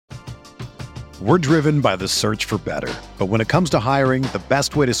We're driven by the search for better. But when it comes to hiring, the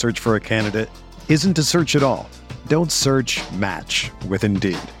best way to search for a candidate isn't to search at all. Don't search, match with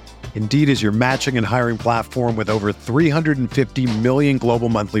Indeed. Indeed is your matching and hiring platform with over 350 million global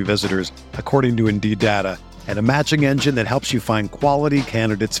monthly visitors, according to Indeed data, and a matching engine that helps you find quality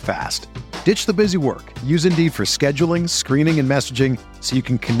candidates fast. Ditch the busy work. Use Indeed for scheduling, screening, and messaging so you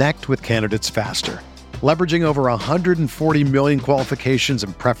can connect with candidates faster. Leveraging over 140 million qualifications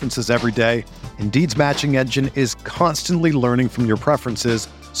and preferences every day, Indeed's matching engine is constantly learning from your preferences,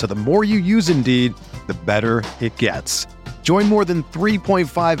 so the more you use Indeed, the better it gets. Join more than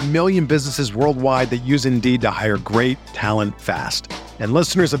 3.5 million businesses worldwide that use Indeed to hire great talent fast. And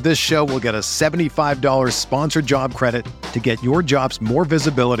listeners of this show will get a $75 sponsored job credit to get your jobs more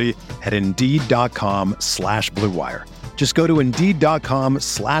visibility at Indeed.com/Blue Wire. Just go to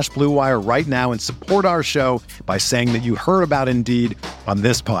Indeed.com/Blue Wire right now and support our show by saying that you heard about Indeed on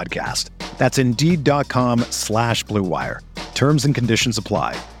this podcast. That's Indeed.com/Blue Wire. Terms and conditions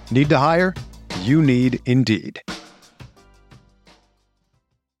apply. Need to hire? You need Indeed.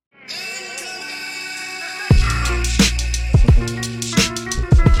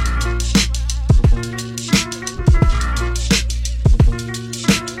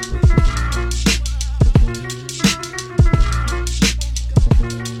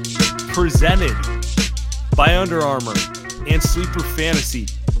 Presented by Under Armour and Sleeper Fantasy.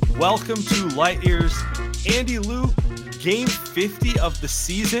 Welcome to Light Years. Andy Lou, game 50 of the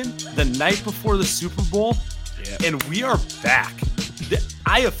season, the night before the Super Bowl, and we are back. This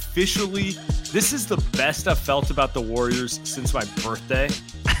is the best I've felt about the Warriors since my birthday.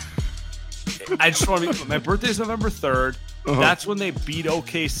 My birthday is November 3rd. That's when they beat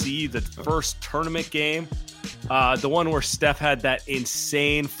OKC, the first tournament game. The one where Steph had that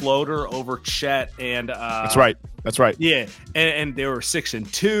insane floater over Chet and That's right. Yeah, and they were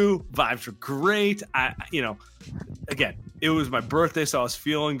 6-2. Vibes were great. Again, it was my birthday, so I was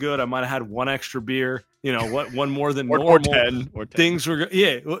feeling good. I might have had one extra beer. One more than normal. Or 10. Things were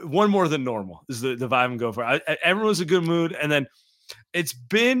one more than normal is the vibe I'm going for. Everyone's in a good mood, and then it's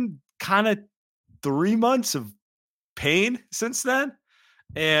been kind of 3 months of pain since then.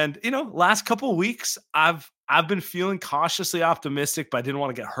 And last couple of weeks, I've been feeling cautiously optimistic, but I didn't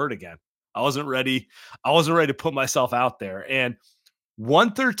want to get hurt again. I wasn't ready to put myself out there. And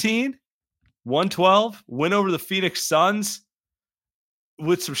 113, 112, win over the Phoenix Suns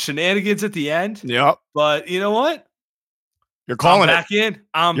with some shenanigans at the end. Yep. But you know what? You're calling it. You're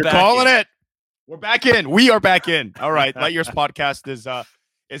calling it. We're back in. We are back in. All right. Light Years podcast is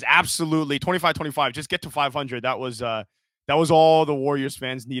absolutely 25-25. Just get to 500. That was all the Warriors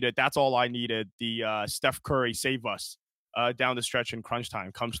fans needed. That's all I needed. The Steph Curry save us down the stretch in crunch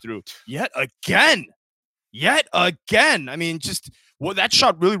time comes through yet again. I mean, that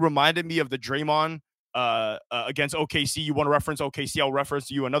shot really reminded me of the Draymond against OKC. You want to reference OKC? I'll reference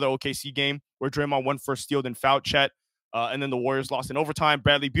you another OKC game where Draymond won for a steal, then fouled Chet, and then the Warriors lost in overtime.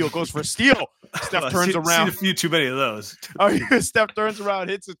 Bradley Beal goes for a steal. Steph turns around. Seen a few too many of those. Steph turns around,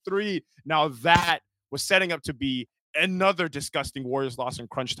 hits a three. Now that was setting up to be another disgusting Warriors loss in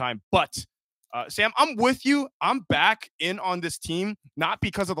crunch time. But Sam, I'm with you. I'm back in on this team, not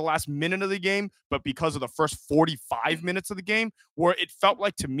because of the last minute of the game, but because of the first 45 minutes of the game, where it felt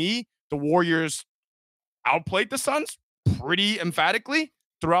like to me the Warriors outplayed the Suns pretty emphatically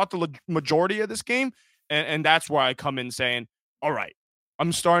throughout the majority of this game. And that's where I come in saying, all right,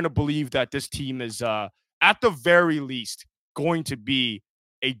 I'm starting to believe that this team is at the very least going to be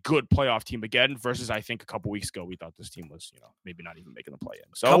a good playoff team again versus I think a couple weeks ago we thought this team was, maybe not even making the play in.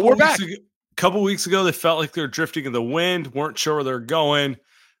 So we're back. A couple weeks ago, they felt like they were drifting in the wind, weren't sure where they're going.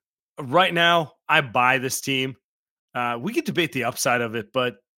 Right now, I buy this team. We could debate the upside of it,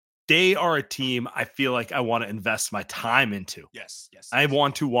 but they are a team I feel like I want to invest my time into. Yes. I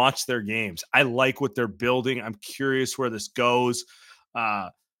want to watch their games. I like what they're building. I'm curious where this goes.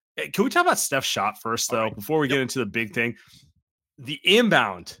 Can we talk about Steph's shot first, though, before we get into the big thing? The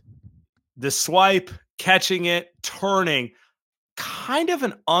inbound, the swipe, catching it, turning, kind of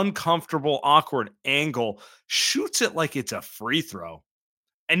an uncomfortable, awkward angle, shoots it like it's a free throw.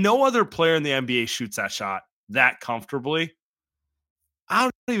 And no other player in the NBA shoots that shot that comfortably. I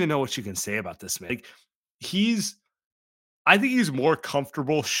don't even know what you can say about this man. I think he's more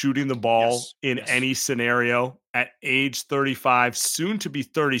comfortable shooting the ball in any scenario at age 35, soon to be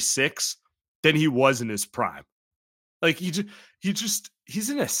 36, than he was in his prime. Like he's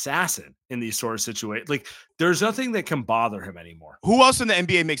an assassin in these sort of situations. Like there's nothing that can bother him anymore. Who else in the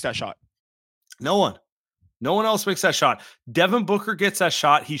NBA makes that shot? No one. No one else makes that shot. Devin Booker gets that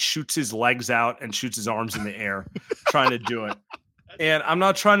shot. He shoots his legs out and shoots his arms in the air trying to do it. And I'm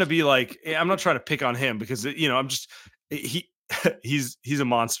not trying to be like, I'm not trying to pick on him because, I'm just, he's a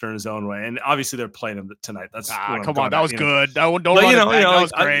monster in his own way. And obviously they're playing him tonight. That's come on. That was good. Don't but, run it back. That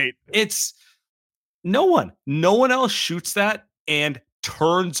was great. It's no one else shoots that and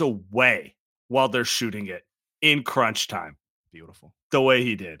turns away while they're shooting it in crunch time. Beautiful. The way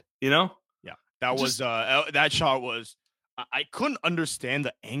he did, Yeah. That shot was, I couldn't understand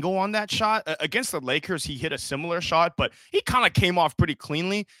the angle on that shot. Against the Lakers, he hit a similar shot, but he kind of came off pretty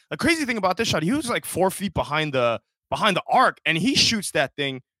cleanly. The crazy thing about this shot, he was like 4 feet behind the arc, and he shoots that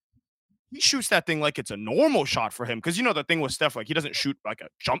thing. He shoots that thing like it's a normal shot for him. Because the thing with Steph, like he doesn't shoot like a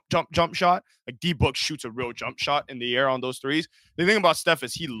jump shot. Like D-Book shoots a real jump shot in the air on those threes. The thing about Steph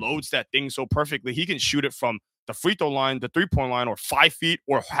is he loads that thing so perfectly. He can shoot it from the free throw line, the 3-point line, or 5 feet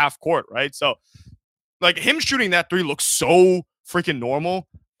or half court, right? So like him shooting that three looks so freaking normal.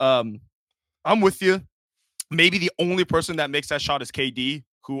 I'm with you. Maybe the only person that makes that shot is KD,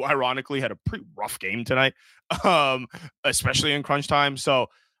 who ironically had a pretty rough game tonight, especially in crunch time. So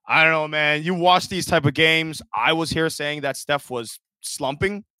I don't know, man. You watch these type of games. I was here saying that Steph was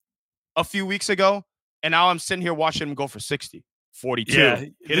slumping a few weeks ago, and now I'm sitting here watching him go for 60, 42. Yeah,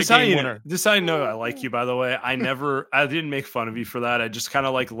 this is how I know I like you, by the way. I didn't make fun of you for that. I just kind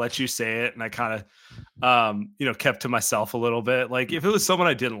of like let you say it, and I kind of, kept to myself a little bit. Like if it was someone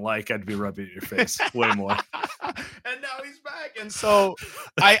I didn't like, I'd be rubbing it in your face way more. And now he's back, and so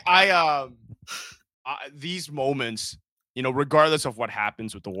these moments, regardless of what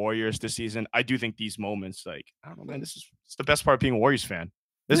happens with the Warriors this season, I do think these moments, like, I don't know, man, it's the best part of being a Warriors fan.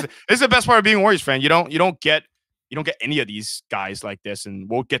 This is the best part of being a Warriors fan. You don't get any of these guys like this, and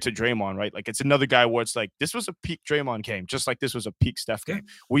we'll get to Draymond, right? Like, it's another guy where it's like, this was a peak Draymond game, just like this was a peak Steph game.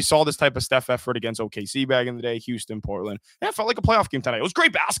 We saw this type of Steph effort against OKC back in the day, Houston, Portland. And it felt like a playoff game tonight. It was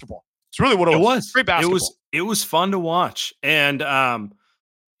great basketball. It's really what it was. Great basketball. It was fun to watch. And,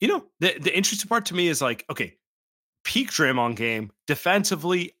 the interesting part to me is like, okay, peak Draymond game,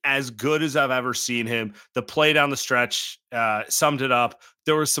 defensively as good as I've ever seen him. The play down the stretch summed it up.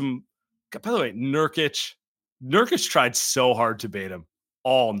 There was some, by the way, Nurkic tried so hard to bait him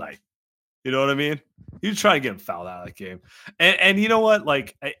all night. You know what I mean? He was trying to get him fouled out of that game. And you know what?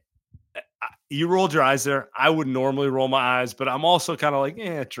 Like, you rolled your eyes there. I would normally roll my eyes, but I'm also kind of like,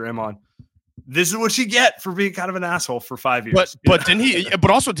 Draymond. This is what you get for being kind of an asshole for 5 years. But didn't he? But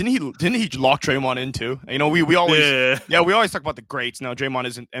also didn't he lock Draymond in too? We always we always talk about the greats. Now Draymond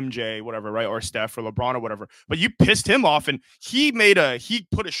isn't MJ, whatever, right, or Steph or LeBron or whatever. But you pissed him off, and he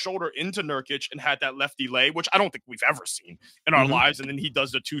put his shoulder into Nurkic and had that lefty lay, which I don't think we've ever seen in our lives. And then he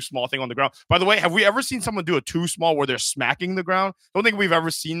does the too small thing on the ground. By the way, have we ever seen someone do a too small where they're smacking the ground? Don't think we've ever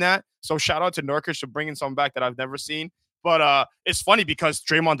seen that. So shout out to Nurkic for bringing something back that I've never seen. But it's funny because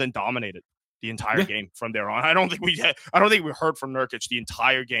Draymond then dominated the entire game from there on. I don't think we heard from Nurkic the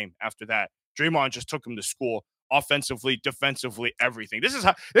entire game after that. Draymond just took him to school offensively, defensively, everything. This is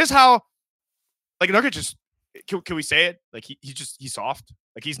how like Nurkic just can we say it? Like he's soft.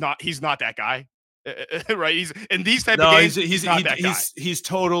 Like he's not that guy. Right? He's in these type of games. He's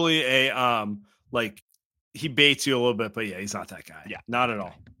totally a like he baits you a little bit, but yeah, he's not that guy. Yeah, not at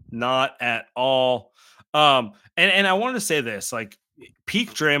all. Not at all. And I wanted to say this, like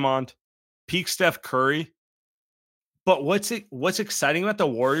peak Draymond, peak Steph Curry. But what's exciting about the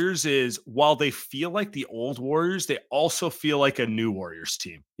Warriors is while they feel like the old Warriors, they also feel like a new Warriors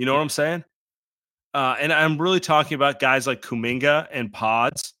team. You know what I'm saying? And I'm really talking about guys like Kuminga and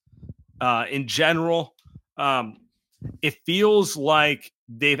Pods. In general, it feels like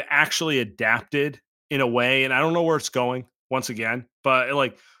they've actually adapted in a way, and I don't know where it's going once again, but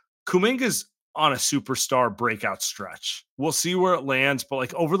like Kuminga's on a superstar breakout stretch. We'll see where it lands, but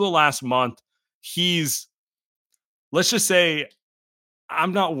like over the last month, let's just say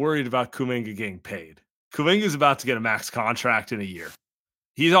I'm not worried about Kuminga getting paid. Kuminga is about to get a max contract in a year.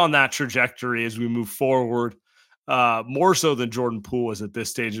 He's on that trajectory as we move forward, more so than Jordan Poole was at this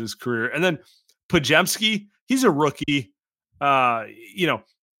stage of his career. And then Podziemski, he's a rookie.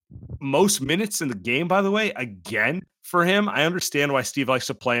 Most minutes in the game, by the way, again, for him. I understand why Steve likes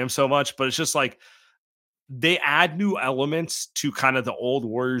to play him so much, but it's just like they add new elements to kind of the old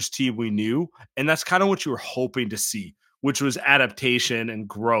Warriors team we knew. And that's kind of what you were hoping to see, which was adaptation and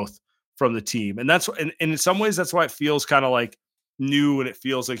growth from the team. And that's, and in some ways, that's why it feels kind of like new and it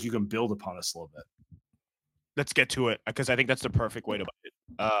feels like you can build upon us a little bit. Let's get to it because I think that's the perfect way to put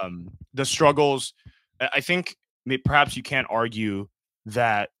it. The struggles, I think perhaps you can't argue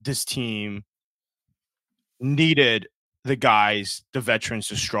that this team needed the guys, the veterans,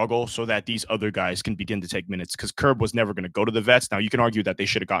 to struggle so that these other guys can begin to take minutes because Curb was never going to go to the vets. Now, you can argue that they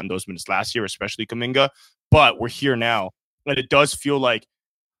should have gotten those minutes last year, especially Kuminga, but we're here now. And it does feel like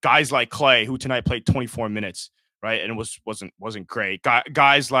guys like Clay, who tonight played 24 minutes, right, and wasn't great.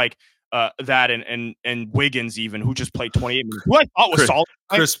 Guys like that and Wiggins, even, who just played 28 minutes, who I thought was solid.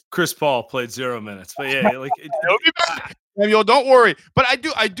 Chris Paul played 0 minutes, but yeah, like he'll be back. Yo, don't worry. But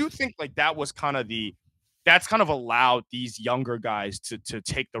I do think like that was kind of that's kind of allowed these younger guys to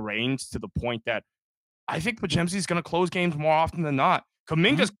take the reins to the point that I think Podziemski's going to close games more often than not.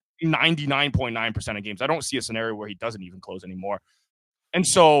 Kuminga's 99.9% of games. I don't see a scenario where he doesn't even close anymore. And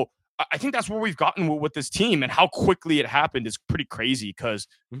so I think that's where we've gotten with this team, and how quickly it happened is pretty crazy because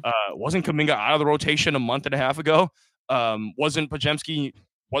wasn't Kuminga out of the rotation a month and a half ago? Wasn't Podziemski,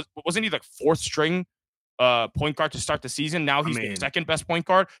 wasn't he like fourth string point guard to start the season? Now he's the second best point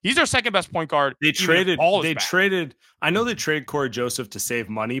guard. He's their second best point guard. They traded. I know they traded Corey Joseph to save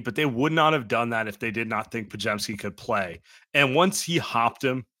money, but they would not have done that if they did not think Podziemski could play. And once he hopped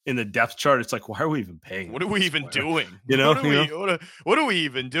him in the depth chart, it's like, why are we even paying? What are we even doing? You know, what are we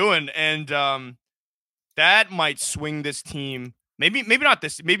even doing? And that might swing this team. Maybe not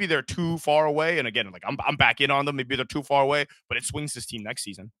this. Maybe they're too far away. And again, like I'm back in on them. Maybe they're too far away, but it swings this team next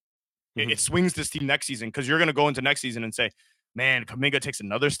season. It swings this team next season because you're going to go into next season and say, man, Kuminga takes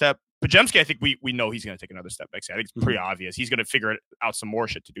another step. Podziemski, I think we know he's going to take another step next year. I think it's pretty obvious. He's going to figure out some more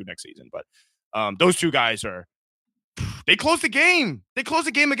shit to do next season. But those two guys they closed the game. They closed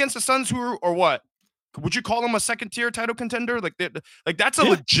the game against the Suns, who are what? Would you call them a second-tier title contender? Like that's a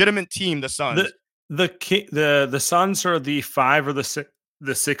legitimate team, the Suns. The Suns are the 5 or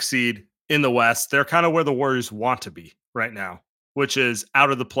the 6 seed in the West. They're kind of where the Warriors want to be right now, which is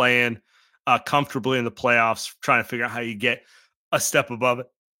out of the play-in, comfortably in the playoffs, trying to figure out how you get a step above it.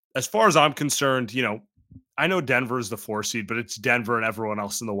 As far as I'm concerned, I know Denver is the 4 seed, but it's Denver and everyone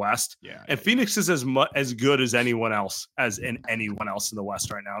else in the West. Yeah, and Phoenix is as good as anyone else in the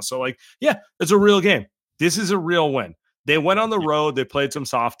West right now. So, it's a real game. This is a real win. They went on the road. They played some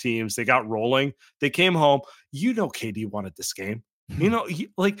soft teams. They got rolling. They came home. KD wanted this game.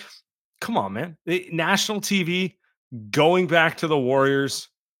 Come on, man. National TV, going back to the Warriors.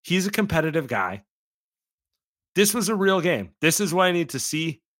 He's a competitive guy. This was a real game. This is what I need to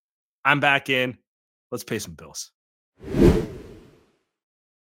see. I'm back in. Let's pay some bills.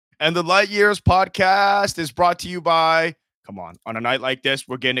 And the Light Years podcast is brought to you by, come on a night like this,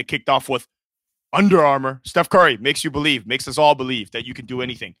 we're getting it kicked off with Under Armour. Steph Curry makes you believe, makes us all believe that you can do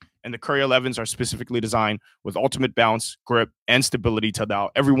anything. And the Curry 11s are specifically designed with ultimate bounce, grip, and stability to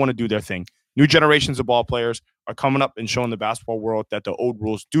allow everyone to do their thing. New generations of ball players are coming up and showing the basketball world that the old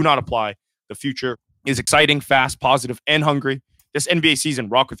rules do not apply. The future is exciting, fast, positive, and hungry. This NBA season,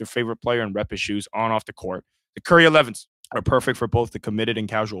 rock with your favorite player and rep his shoes on and off the court. The Curry 11s are perfect for both the committed and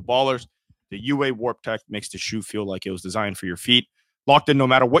casual ballers. The UA Warp Tech makes the shoe feel like it was designed for your feet. Locked in no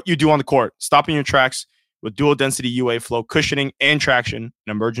matter what you do on the court. Stopping your tracks with dual density UA flow, cushioning, and traction.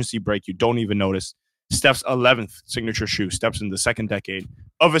 An emergency brake you don't even notice. Steph's 11th signature shoe steps into the second decade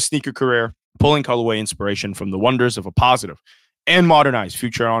of a sneaker career, pulling colorway inspiration from the wonders of a positive and modernized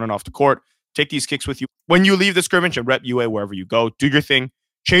future on and off the court. Take these kicks with you when you leave the scrimmage and rep UA wherever you go. Do your thing.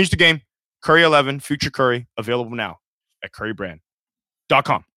 Change the game. Curry 11, Future Curry, available now at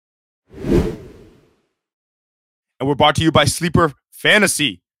currybrand.com. And we're brought to you by Sleeper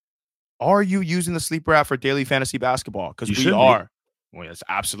Fantasy. Are you using the Sleeper app for daily fantasy basketball? Because we are. Well, yes,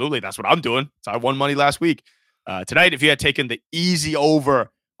 absolutely. That's what I'm doing. So I won money last week. Tonight, if you had taken the easy over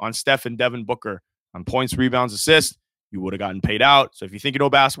on Steph and Devin Booker on points, rebounds, assists, you would have gotten paid out. So if you think you know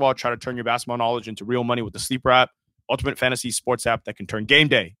basketball, try to turn your basketball knowledge into real money with the Sleeper app, ultimate fantasy sports app that can turn game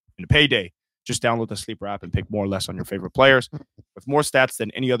day into payday. Just download the Sleeper app and pick more or less on your favorite players. With more stats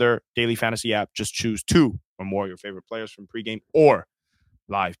than any other daily fantasy app, just choose 2 or more of your favorite players from pregame or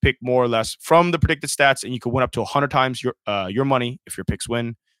live. Pick more or less from the predicted stats, and you can win up to 100 times your money if your picks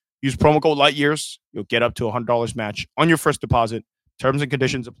win. Use promo code LIGHTYEARS. You'll get up to $100 match on your first deposit. Terms and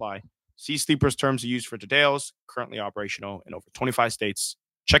conditions apply. See Sleeper's terms of use for details. Currently operational in over 25 states.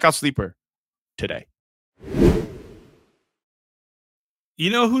 Check out Sleeper today.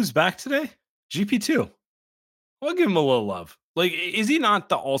 You know who's back today? GP2. I'll give him a little love. Like, is he not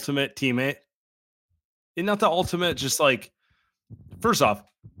the ultimate teammate? Is not the ultimate, just like, first off,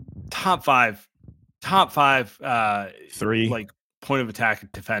 top five, 3, like point of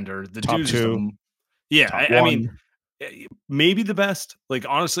attack defender. The top dude's 2. I mean, maybe the best. Like,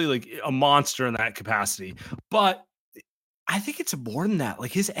 honestly, like a monster in that capacity. But I think it's more than that.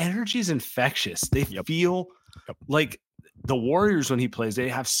 Like, his energy is infectious. They feel like the Warriors when he plays. They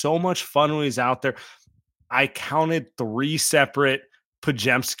have so much fun when he's out there. I counted 3 separate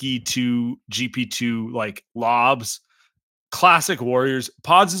Podziemski to GP2 like lobs classic Warriors.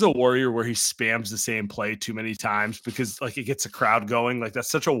 Pods is a Warrior where he spams the same play too many times because like it gets a crowd going. Like that's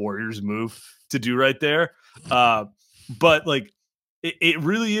such a Warriors move to do right there. But like it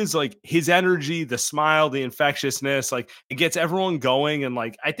really is like his energy, the smile, the infectiousness, like it gets everyone going. And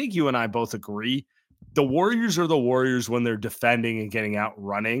like I think you and I both agree, the Warriors are the Warriors when they're defending and getting out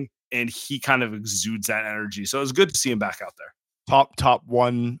running, and he kind of exudes that energy. So it was good to see him back out there. Top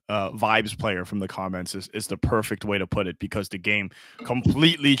one vibes player from the comments is the perfect way to put it, because the game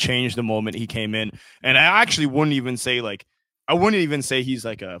completely changed the moment he came in. And I actually wouldn't even say he's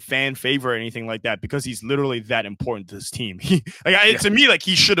like a fan favorite or anything like that, because he's literally that important to this team. To me, like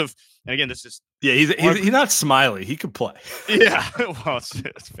he should have. And again, this is he's not Smiley. He could play. Yeah, well,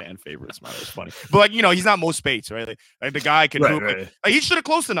 it's fan favorite. Smiley is funny, but like he's not Mo Spates, right? Like the guy can hoop. Right. Like he should have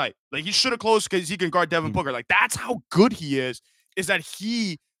closed tonight. Like he should have closed because he can guard Devin Booker. Like that's how good he is. Is that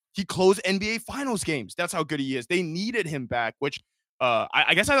he closed NBA Finals games? That's how good he is. They needed him back, which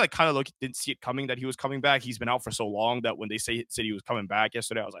I guess I like kind of didn't see it coming that he was coming back. He's been out for so long that when they said he was coming back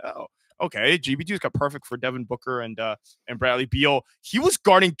yesterday, I was like, oh, okay. GP2's got perfect for Devin Booker and Bradley Beal. He was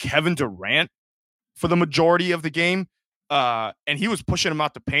guarding Kevin Durant for the majority of the game. And he was pushing him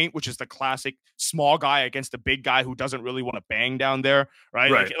out the paint, which is the classic small guy against the big guy who doesn't really want to bang down there,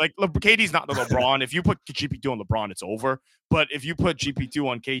 right? Like KD's not the LeBron. If you put GP2 on LeBron, it's over. But if you put GP2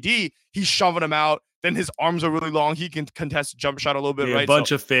 on KD, he's shoving him out. Then his arms are really long. He can contest a jump shot a little bit, right? A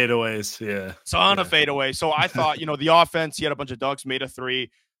bunch of fadeaways, yeah. So on a fadeaway. So I thought, the offense, he had a bunch of dunks, made a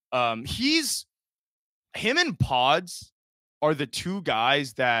three. Him and Pods are the two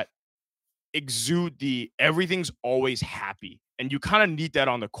guys that exude everything's always happy, and you kind of need that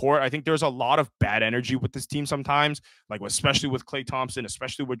on the court. I think there's a lot of bad energy with this team sometimes, like especially with Klay Thompson,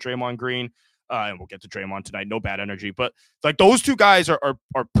 especially with Draymond Green, and we'll get to Draymond tonight. No bad energy, but like those two guys are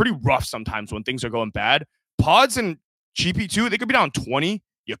pretty rough sometimes when things are going bad. Pods and GP2, they could be down 20.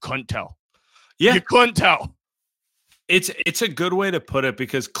 You couldn't tell. Yeah, you couldn't tell. It's a good way to put it,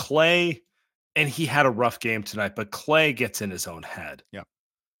 because Klay, and he had a rough game tonight, but Klay gets in his own head. Yeah.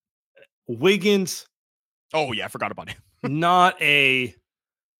 Wiggins. Oh, yeah, I forgot about him.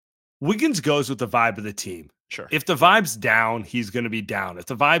 Wiggins goes with the vibe of the team. Sure. If the vibe's down, he's going to be down. If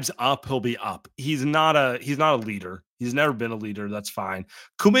the vibe's up, he'll be up. He's not a leader. He's never been a leader. That's fine.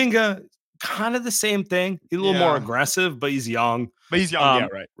 Kuminga, kind of the same thing. He's a little more aggressive, but he's young. Yeah,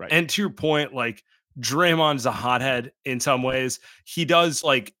 right. And to your point, like Draymond is a hothead in some ways. He does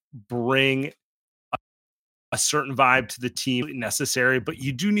like bring a certain vibe to the team necessary, but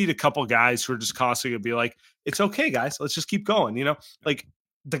you do need a couple guys who are just constantly going to be like, it's okay, guys, let's just keep going. Like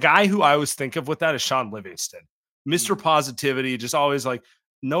the guy who I always think of with that is Sean Livingston, Mr. Positivity, just always like,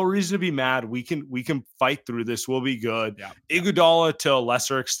 no reason to be mad. We can fight through this. We'll be good. Yeah. Iguodala to a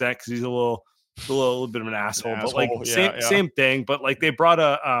lesser extent, because he's a little bit of an asshole, but like same thing. But like they brought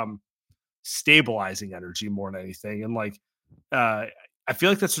a stabilizing energy more than anything, and like I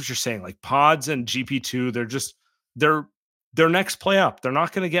feel like that's what you're saying. Like Pods and GP2, they're just their next play up. They're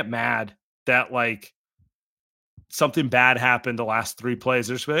not going to get mad that like something bad happened the last three plays.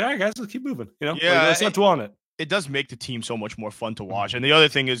 They're just like, all right, guys, let's keep moving. Let's not dwell on it. It does make the team so much more fun to watch. And the other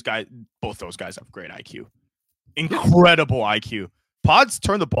thing is, both those guys have great IQ, incredible IQ. Pods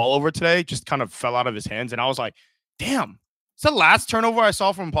turned the ball over today, just kind of fell out of his hands, and I was like, damn, it's the last turnover I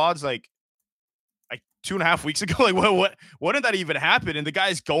saw from Pods like 2.5 weeks ago. Like what did that even happen? And the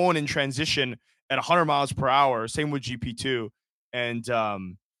guy's going in transition at 100 miles per hour. Same with GP2. And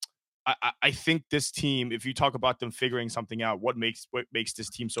I think this team, if you talk about them figuring something out, what makes this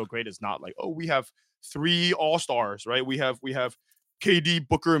team so great is not like, oh, we have 3 all-stars, right? We have KD,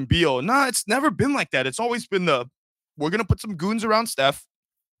 Booker, and Beal. Nah, it's never been like that. It's always been we're gonna put some goons around Steph.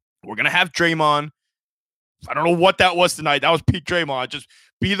 We're gonna have Draymond. I don't know what that was tonight. That was peak Draymond. Just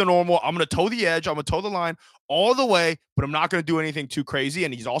be the normal. I'm going to toe the edge. I'm going to toe the line all the way, but I'm not going to do anything too crazy.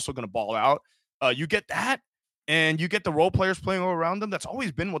 And he's also going to ball out. You get that, and you get the role players playing all around them. That's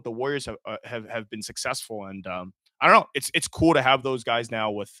always been what the Warriors have been successful. And I don't know. It's cool to have those guys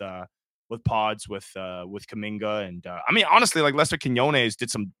now with Pods, with Kuminga, and I mean, honestly, like Lester Quinones did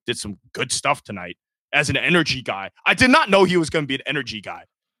some good stuff tonight as an energy guy. I did not know he was going to be an energy guy,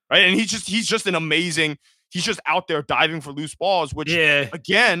 right? And he's just an amazing. He's just out there diving for loose balls, which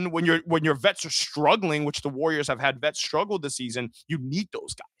again, when your vets are struggling, which the Warriors have had vets struggle this season, you need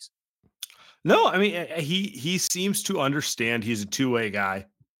those guys. No, I mean, he seems to understand he's a two-way guy,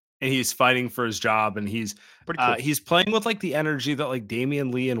 and he's fighting for his job, and he's pretty cool. He's playing with like the energy that like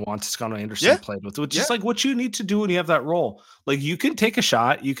Damian Lee and Juan Toscano Anderson played with, which is like what you need to do when you have that role. Like you can take a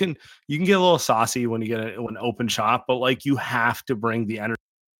shot, you can get a little saucy when you get an open shot, but like you have to bring the energy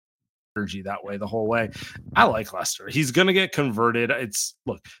energy that way the whole way. I like Leicester. He's going to get converted.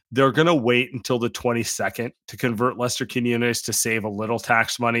 They're going to wait until the 22nd to convert Lester Quinones to save a little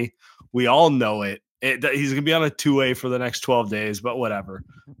tax money. We all know it. He's going to be on a 2A for the next 12 days, but whatever.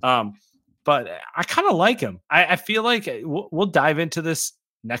 But I kind of like him. I feel like we'll dive into this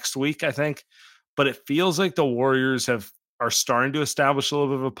next week, I think, but it feels like the Warriors are starting to establish a little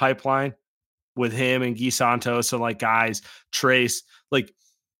bit of a pipeline with him and Guy Santos and like guys, Trace, like,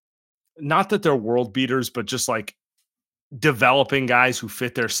 not that they're world beaters, but just like developing guys who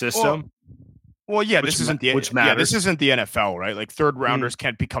fit their system. Well, yeah, this isn't the NFL, right? Like third rounders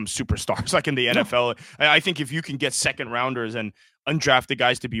can't become superstars like in the NFL. I think if you can get second rounders and undrafted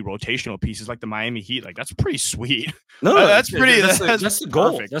guys to be rotational pieces like the Miami Heat, like that's pretty sweet. No, that's the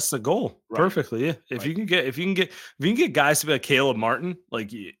goal. Perfect. That's the goal. Right. Perfectly. Yeah. If you can get guys to be like Caleb Martin,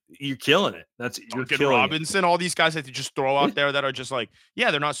 like you're killing it. You're killing Robinson, all these guys that you just throw out there that are just like, yeah,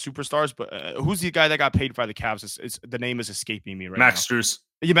 they're not superstars, but who's the guy that got paid by the Cavs? It's the name is escaping me right Max now. Strus.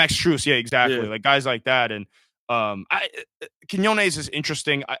 Yeah, Max Strus. Yeah, exactly. Yeah. Like guys like that. And Quinones is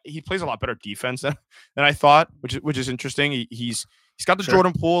interesting. He plays a lot better defense than I thought, which is interesting. He's got the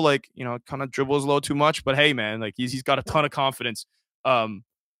Jordan Poole, like, you know, kind of dribbles a little too much, but hey, man, like he's got a ton of confidence.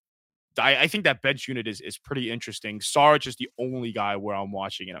 I think that bench unit is pretty interesting. Sarge is the only guy where I'm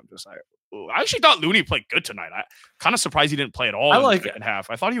watching, and I'm just like, ooh. I actually thought Looney played good tonight. I kind of surprised he didn't play at all in the second half.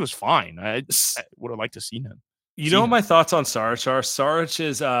 I thought he was fine. I would have liked to see him. What my thoughts on Sarge are? Sarge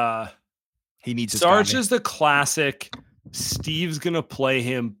is he needs Sarge is the classic. Steve's gonna play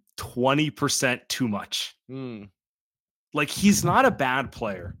him 20% too much. Like, he's not a bad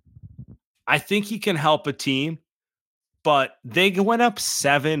player. I think he can help a team, but they went up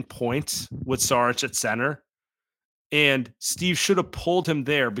 7 points with Sarge at center, and Steve should have pulled him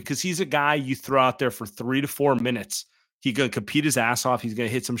there because he's a guy you throw out there for 3 to 4 minutes. He's going to compete his ass off. He's going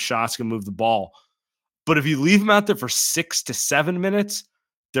to hit some shots, going to move the ball. But if you leave him out there for 6 to 7 minutes,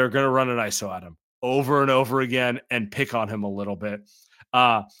 they're going to run an ISO at him over and over again and pick on him a little bit.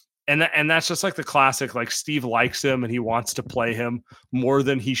 And that's just like the classic, like Steve likes him and he wants to play him more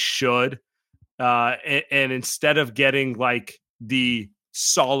than he should. And instead of getting like the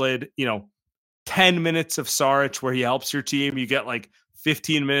solid, 10 minutes of Saric where he helps your team, you get like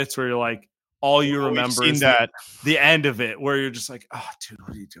 15 minutes where you're like, all you remember is the end of it, where you're just like, oh, dude,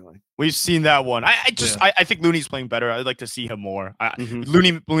 what are you doing? We've seen that one. I think Looney's playing better. I'd like to see him more.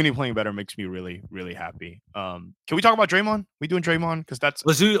 Looney playing better makes me really, really happy. Can we talk about Draymond? We doing Draymond? Because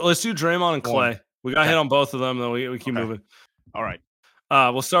let's do Draymond and Clay. We got hit on both of them, then we keep moving. All right.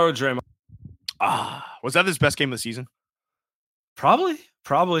 We'll start with Draymond. Was that his best game of the season? Probably.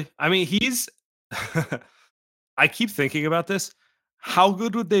 I mean, I keep thinking about this. How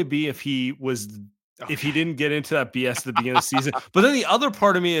good would they be if he didn't get into that BS at the beginning of the season? But then the other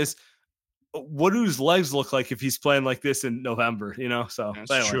part of me is, what do his legs look like if he's playing like this in November? So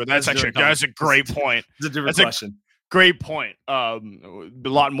that's true. That's a great point. It's a different question. Great point. A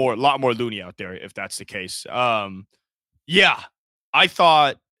lot more Looney out there if that's the case. Yeah, I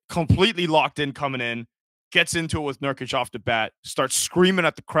thought completely locked in coming in, gets into it with Nurkic off the bat, starts screaming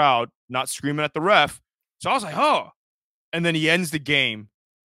at the crowd, not screaming at the ref. So I was like, oh. And then he ends the game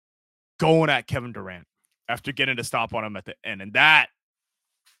going at Kevin Durant after getting a stop on him at the end. And I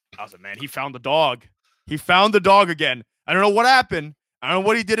was like, man, he found the dog. He found the dog again. I don't know what happened. I don't know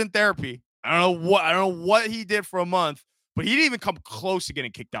what he did in therapy. I don't know what he did for a month, but he didn't even come close to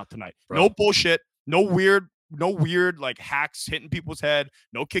getting kicked out tonight. Bro. No bullshit. No weird like hacks hitting people's head.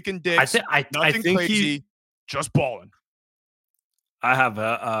 No kicking dicks. Nothing crazy. Just balling. I have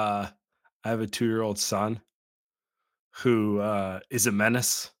a 2-year-old son who is a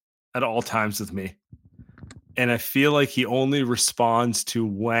menace at all times with me. And I feel like he only responds to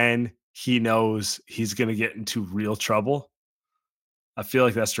when he knows he's going to get into real trouble. I feel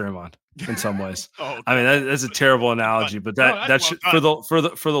like that's Draymond in some ways. Okay. I mean, that's a terrible analogy, but that's for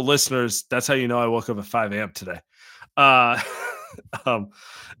the listeners, that's how you know I woke up at 5 a.m. today. I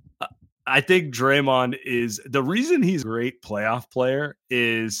think Draymond is the reason he's a great playoff player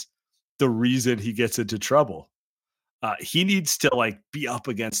is the reason he gets into trouble. He needs to like be up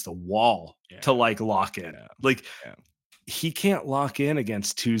against the wall to like lock in. He can't lock in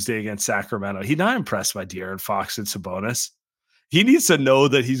against Tuesday against Sacramento. He's not impressed by De'Aaron Fox and Sabonis. He needs to know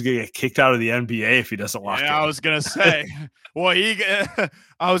that he's going to get kicked out of the NBA if he doesn't lock in. I was going to say,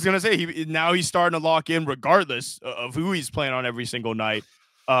 now he's starting to lock in regardless of who he's playing on every single night.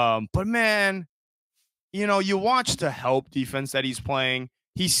 But man, you watch the help defense that he's playing.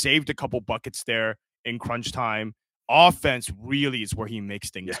 He saved a couple buckets there in crunch time. Offense really is where he makes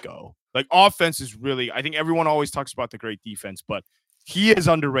things go. Like offense is really, I think everyone always talks about the great defense, but He is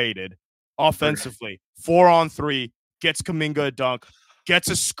underrated offensively. 4-on-3, gets Kuminga a dunk, gets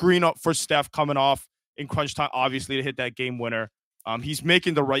a screen up for Steph coming off in crunch time, obviously, to hit that game winner. He's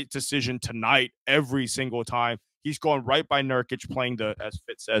making the right decision tonight every single time. He's going right by Nurkic, playing the, as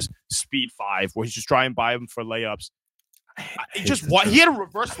Fitz says, speed 5, where he's just trying by him for layups. He had a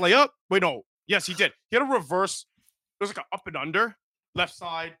reverse layup. Wait, no. Yes, he did. He had a reverse. It was like an up and under, left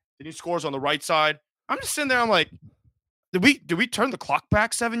side. Then he scores on the right side. I'm just sitting there. I'm like, did we turn the clock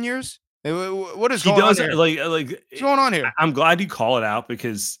back 7 years? What is going on here? What's going on here? I'm glad you call it out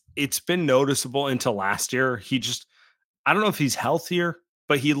because it's been noticeable until last year. I don't know if he's healthier,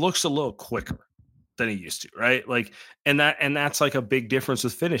 but he looks a little quicker than he used to, right? Like, and that's like a big difference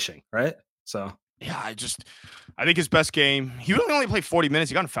with finishing, right? So yeah, I think his best game. He really only played 40 minutes.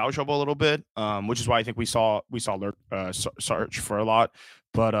 He got in foul trouble a little bit, which is why I think we saw Sarge for a lot.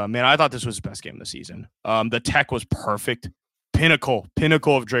 But man, I thought this was his best game of the season. The tech was perfect, pinnacle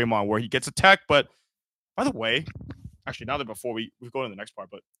of Draymond, where he gets a tech. But by the way, actually, now that before we go to the next part,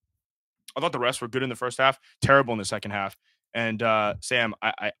 but I thought the rest were good in the first half, terrible in the second half. And Sam,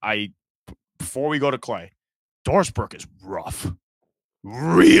 I before we go to Clay, Doris Burke is rough,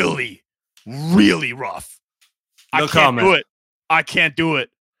 really rough. No comment. Do it. I can't do it.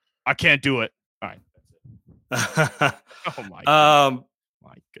 All right, that's it. Oh my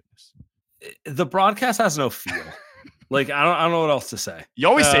goodness. The broadcast has no feel. Like I don't know what else to say. You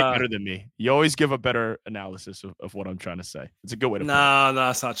always say better than me. You always give a better analysis of what I'm trying to say. It's a good way to put it. No,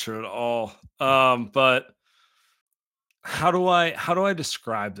 that's not true at all. But how do I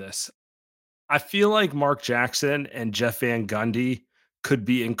describe this? I feel like Mark Jackson and Jeff Van Gundy could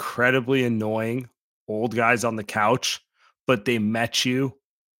be incredibly annoying old guys on the couch, but they met you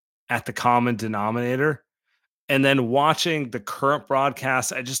at the common denominator. And then watching the current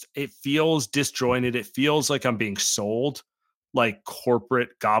broadcast, it feels disjointed. It feels like I'm being sold like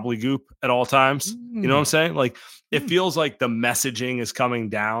corporate gobbledygook at all times. You know what I'm saying? Like it feels like the messaging is coming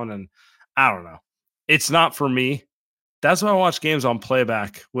down, and I don't know. It's not for me. That's why I watch games on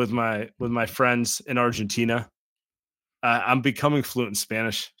playback with my friends in Argentina. I'm becoming fluent in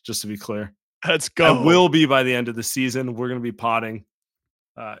Spanish, just to be clear. Let's go. I will be by the end of the season. We're going to be potting.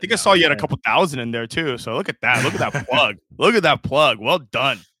 I think I saw you had a couple thousand in there too. So look at that. Look at that plug. Look at that plug. Well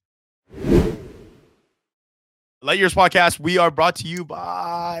done. Light Years Podcast. We are brought to you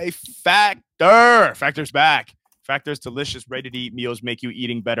by Factor. Factor's back. Factor's delicious, ready-to-eat meals make you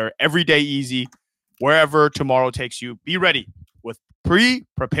eating better every day easy. Wherever tomorrow takes you, be ready with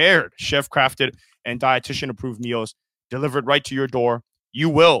pre-prepared, chef-crafted, and dietitian-approved meals delivered right to your door. You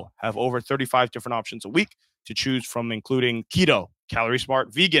will have over 35 different options a week to choose from, including keto, calorie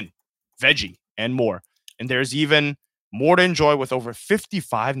smart, vegan, veggie, and more. And there's even more to enjoy with over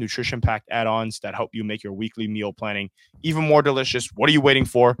 55 nutrition-packed add-ons that help you make your weekly meal planning even more delicious. What are you waiting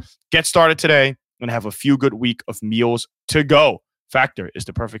for? Get started today and have a few good week of meals to go. Factor is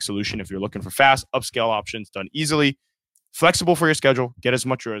the perfect solution if you're looking for fast, upscale options done easily, flexible for your schedule. Get as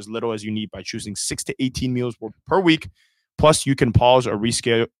much or as little as you need by choosing 6 to 18 meals per week. Plus, you can pause or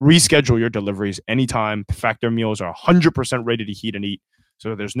reschedule your deliveries anytime. Factor meals are 100% ready to heat and eat,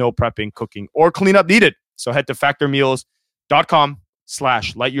 so there's no prepping, cooking, or cleanup needed. So head to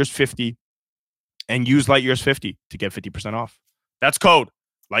factormeals.com/lightyears50 and use lightyears50 to get 50% off. That's code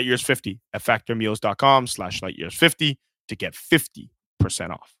lightyears50 at factormeals.com/lightyears50 to get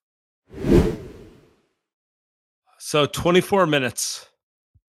 50% off. So 24 minutes,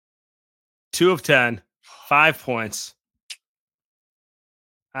 2 of 10, 5 points.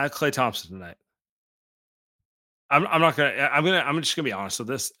 I had Klay Thompson tonight. I'm just gonna be honest with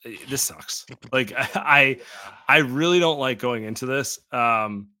this. This sucks. Like I really don't like going into this. I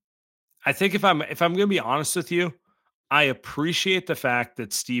think if I'm gonna be honest with you, I appreciate the fact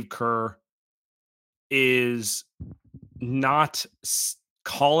that Steve Kerr is not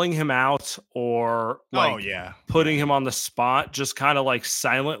calling him out or putting him on the spot, just kind of like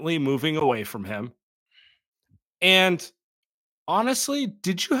silently moving away from him. And honestly,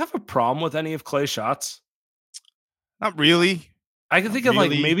 did you have a problem with any of Klay's shots? Not really. I can think of like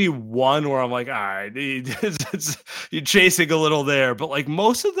maybe one where I'm like, all right, you're chasing a little there, but like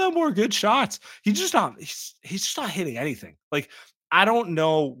most of them were good shots. He's just not hitting anything. Like, I don't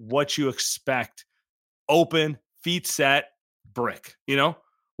know what you expect. Open, feet set, brick,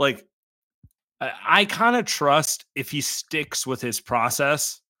 like I kind of trust if he sticks with his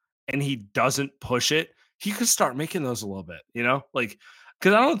process and he doesn't push it, he could start making those a little bit, like,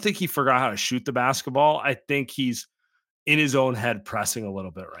 because I don't think he forgot how to shoot the basketball. I think he's in his own head pressing a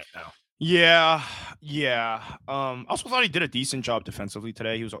little bit right now. Yeah, yeah. I also thought he did a decent job defensively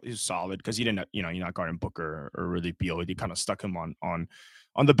today. He was solid because he didn't, you're not guarding Booker or really Beal. They kind of stuck him on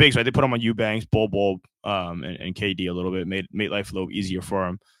the bigs, right? They put him on Eubanks, Bol, and KD a little bit, made life a little easier for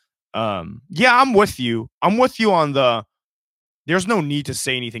him. Yeah, I'm with you. I'm with you on the. There's no need to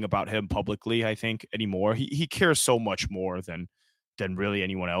say anything about him publicly, I think, anymore. He cares so much more than really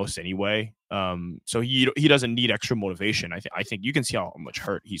anyone else anyway. So he doesn't need extra motivation. I think you can see how much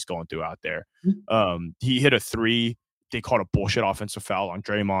hurt he's going through out there. He hit a three. They called a bullshit offensive foul on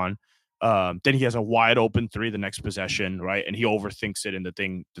Draymond. Then he has a wide open three the next possession, right? And he overthinks it, and the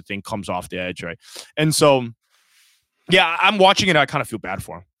thing comes off the edge, right? And so, yeah, I'm watching it. I kind of feel bad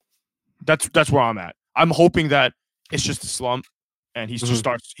for him. That's where I'm at. I'm hoping that it's just a slump, and he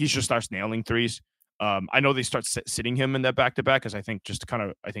just starts nailing threes. I know they start sitting him in that back-to-back because I think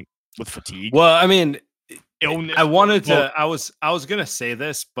with fatigue. Well, I mean, illness. I was gonna say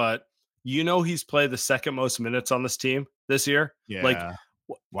this, but he's played the second most minutes on this team this year. Yeah. Like,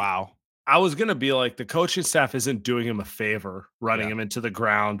 wow. I was gonna be like, the coaching staff isn't doing him a favor running him into the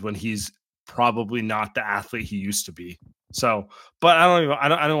ground when he's probably not the athlete he used to be. So, but I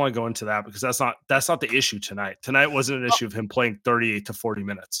don't want to go into that because that's not the issue tonight. Tonight wasn't an issue of him playing 38 to 40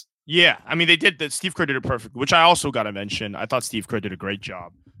 minutes. Yeah, I mean, they did that. Steve Kerr did it perfectly, which I also got to mention. I thought Steve Kerr did a great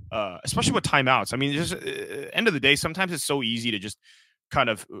job, especially with timeouts. I mean, just end of the day, sometimes it's so easy to just kind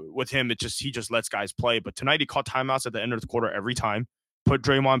of with him. He just lets guys play. But tonight he called timeouts at the end of the quarter every time. Put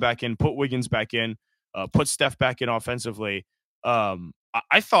Draymond back in, put Wiggins back in, put Steph back in offensively.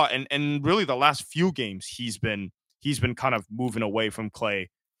 I thought, and really the last few games he's been kind of moving away from Klay.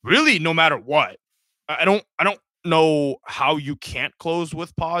 Really, no matter what. I don't know how you can't close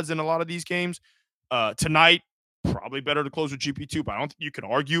with pods in a lot of these games. Tonight, probably better to close with GP2, but I don't think you can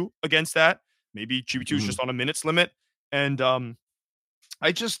argue against that. Maybe GP2 is just on a minutes limit. And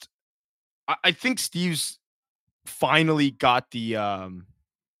I think Steve's finally got the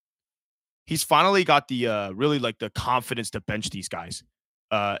really like the confidence to bench these guys.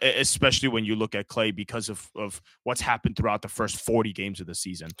 Especially when you look at Klay because of what's happened throughout the first 40 games of the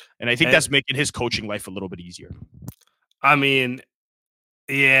season. And I think that's making his coaching life a little bit easier. I mean,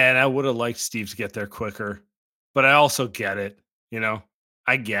 yeah, and I would have liked Steve to get there quicker, but I also get it.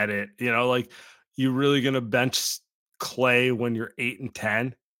 I get it. Like, you're really going to bench Klay when you're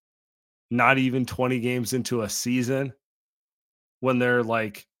 8-10, not even 20 games into a season when they're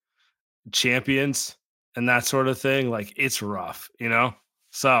like champions and that sort of thing. Like, it's rough,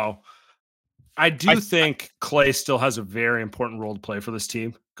 So I think Klay still has a very important role to play for this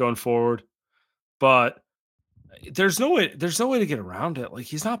team going forward, but there's no way to get around it. Like,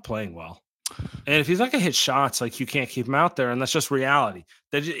 he's not playing well. And if he's not gonna hit shots, like, you can't keep him out there, and that's just reality.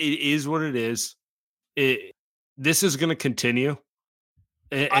 It is what it is. This is gonna continue.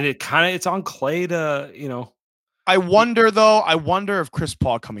 And it's on Klay to, I wonder if Chris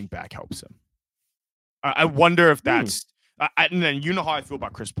Paul coming back helps him. I wonder if that's and then you know how I feel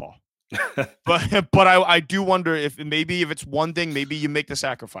about Chris Paul. but I do wonder if it's one thing, maybe you make the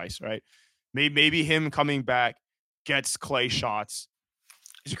sacrifice, right? Maybe him coming back gets Klay shots.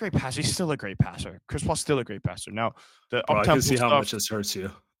 He's a great passer. He's still a great passer. Chris Paul's still a great passer. Now, I can see how much this hurts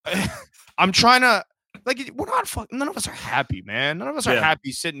you. I'm trying to, like, none of us are happy, man. None of us are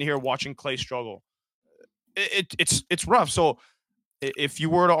happy sitting here watching Klay struggle. It's rough. So if you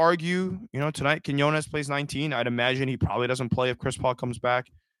were to argue, tonight Quinones plays 19, I'd imagine he probably doesn't play if Chris Paul comes back.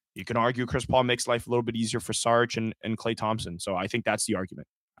 You can argue Chris Paul makes life a little bit easier for Sarge and Klay Thompson. So I think that's the argument.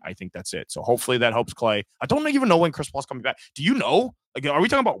 I think that's it. So hopefully that helps Klay. I don't even know when Chris Paul's coming back. Do you know? Like, are we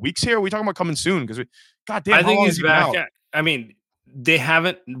talking about weeks here? Or are we talking about coming soon? Because goddamn, I think he's back. I mean, they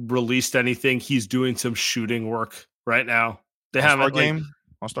haven't released anything. He's doing some shooting work right now. They haven't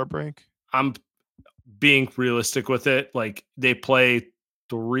All-Star break. I'm being realistic with it. Like, they play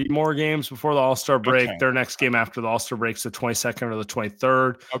 3 more games before the All-Star break. Okay. Their next game after the All-Star break is the 22nd or the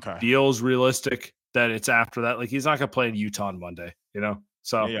 23rd. Okay. Feels realistic that it's after that. Like, he's not going to play in Utah on Monday,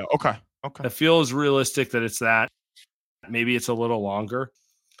 So yeah. Okay. It feels realistic that it's that. Maybe it's a little longer.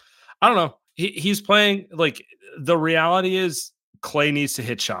 I don't know. He's playing, like, the reality is Klay needs to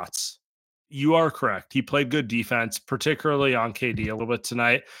hit shots. You are correct. He played good defense, particularly on KD a little bit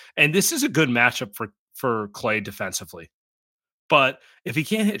tonight. And this is a good matchup for Klay defensively. But if he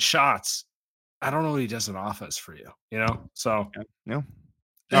can't hit shots, I don't know what he does in offense for you, So yeah.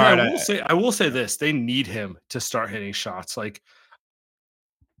 I will say this. They need him to start hitting shots. Like,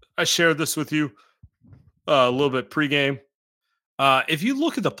 I shared this with you a little bit pregame. If you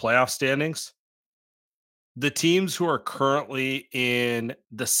look at the playoff standings, the teams who are currently in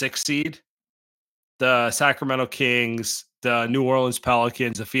the 6th seed, the Sacramento Kings, the New Orleans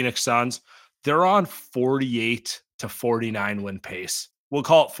Pelicans, the Phoenix Suns, they're on 48 to 49 win pace. We'll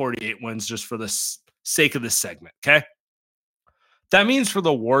call it 48 wins just for the sake of this segment, okay? That means for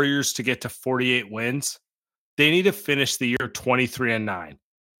the Warriors to get to 48 wins, they need to finish the year 23-9.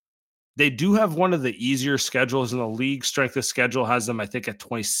 They do have one of the easier schedules in the league. Strength of schedule has them, I think, at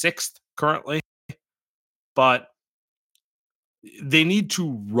 26th currently. But they need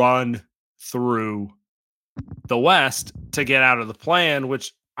to run through the West to get out of the plan,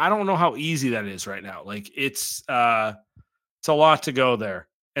 which I don't know how easy that is right now. Like it's a lot to go there.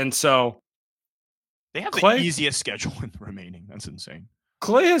 And so they have the easiest schedule in the remaining. That's insane.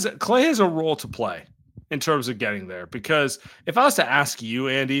 Clay has a role to play in terms of getting there, because if I was to ask you,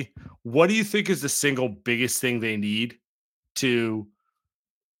 Andy, what do you think is the single biggest thing they need to,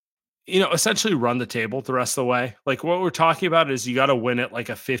 essentially run the table the rest of the way? Like what we're talking about is you got to win at like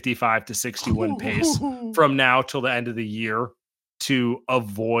a 55 to 60 win pace from now till the end of the year to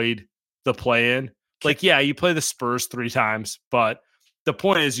avoid the play-in. Like, yeah, you play the Spurs 3 times, but the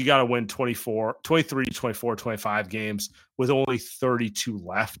point is you got to win 23, 24, 25 games with only 32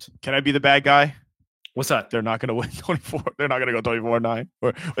 left. Can I be the bad guy? What's that? They're not going to win 24. They're not going to go 24-9.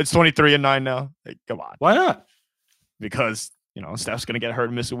 Or it's 23-9 now. Like, come on. Why not? Because, Steph's going to get hurt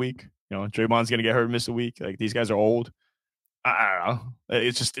and miss a week. Draymond's going to get hurt and miss a week. Like, these guys are old. I don't know.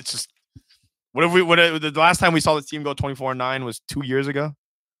 It's just. The last time we saw the team go 24-9 was 2 years ago.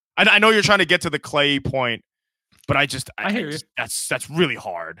 I know you're trying to get to the Clay point, but I hear you. That's really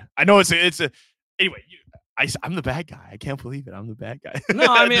hard. I know it's a anyway. I'm the bad guy. I can't believe it. I'm the bad guy. No,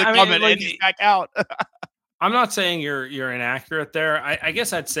 I mean, like, he's back out. I'm not saying you're inaccurate there. I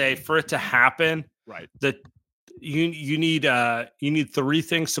guess I'd say for it to happen, right, that you need 3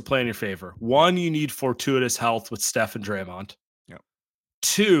 things to play in your favor. 1, you need fortuitous health with Steph and Draymond. Yep.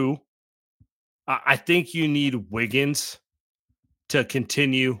 2, I think you need Wiggins to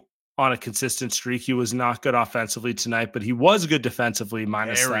continue on a consistent streak. He was not good offensively tonight, but he was good defensively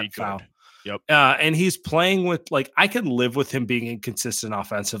minus that foul. Yep. And he's playing with, like, I can live with him being inconsistent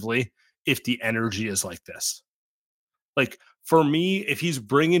offensively if the energy is like this. Like, for me, if he's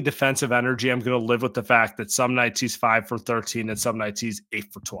bringing defensive energy, I'm going to live with the fact that some nights he's 5 for 13 and some nights he's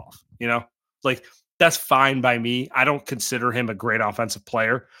 8 for 12. Like, that's fine by me. I don't consider him a great offensive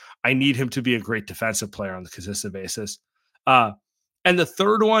player. I need him to be a great defensive player on a consistent basis. And the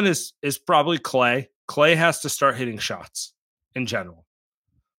third one is probably Clay. Clay has to start hitting shots in general.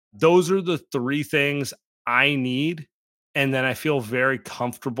 Those are the 3 things I need. And then I feel very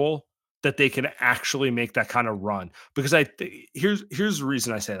comfortable that they can actually make that kind of run. Because here's the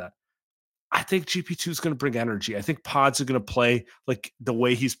reason I say that. I think GP2 is going to bring energy. I think Pods are going to play like the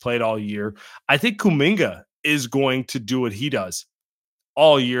way he's played all year. I think Kuminga is going to do what he does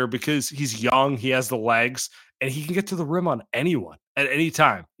all year because he's young, he has the legs, and he can get to the rim on anyone at any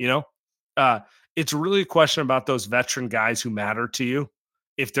time. It's really a question about those veteran guys who matter to you,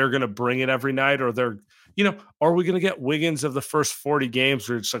 if they're going to bring it every night, or they're, are we going to get Wiggins of the first 40 games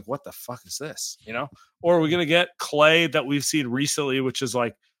where it's like, what the fuck is this? Or are we going to get Clay that we've seen recently, which is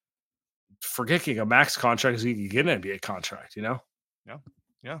like, forgetting a max contract is you can get an NBA contract,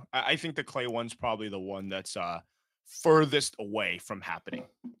 Yeah. I think the Clay one's probably the one that's furthest away from happening.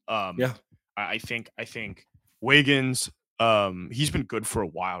 Yeah. I think Wiggins, he's been good for a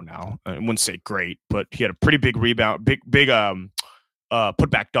while now. I wouldn't say great, but he had a pretty big rebound, big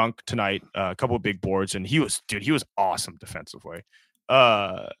putback dunk tonight, a couple of big boards, and he was awesome defensively.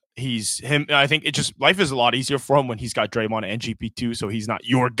 He's him. I think life is a lot easier for him when he's got Draymond and GP2, so he's not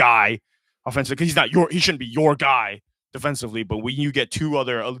your guy offensively, because he shouldn't be your guy defensively. But when you get 2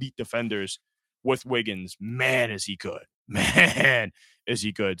 other elite defenders with Wiggins, man, is he good. Man, is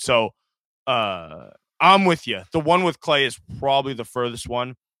he good. So I'm with you. The one with Clay is probably the furthest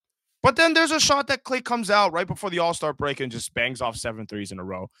one. But then there's a shot that Clay comes out right before the All-Star break and just bangs off 7 threes in a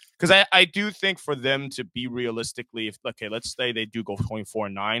row. Because I do think for them to be realistically, let's say they do go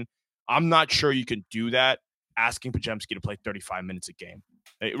 24-9, I'm not sure you can do that asking Podziemski to play 35 minutes a game.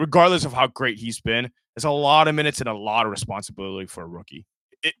 Regardless of how great he's been, it's a lot of minutes and a lot of responsibility for a rookie.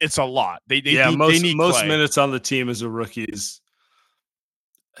 It's a lot. They need most minutes on the team as a rookie is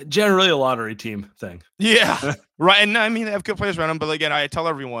generally a lottery team thing. Yeah, right. And I mean, they have good players around him, but again, I tell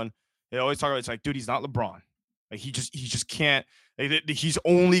everyone, they always talk about, it's like, dude, he's not LeBron. Like he just can't. He's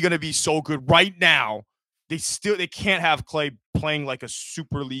only going to be so good right now. They can't have Clay playing like a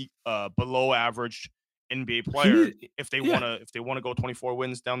super league below average NBA player if they want to go 24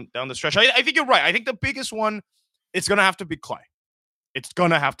 wins down the stretch. I think you're right. I think the biggest one, it's going to have to be Clay. It's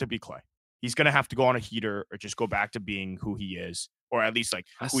going to have to be Clay. He's going to have to go on a heater or just go back to being who he is, or at least like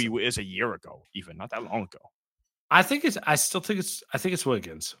who he is a year ago, even not that long ago. I think it's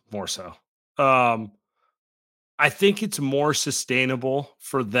Wiggins more so. I think it's more sustainable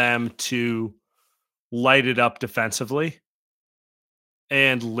for them to light it up defensively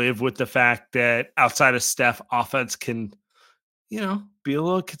and live with the fact that outside of Steph, offense can, be a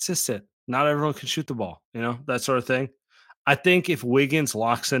little consistent. Not everyone can shoot the ball, that sort of thing. I think if Wiggins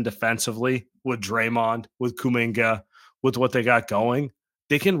locks in defensively with Draymond, with Kuminga, with what they got going,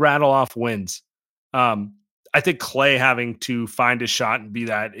 they can rattle off wins. I think Clay having to find a shot and be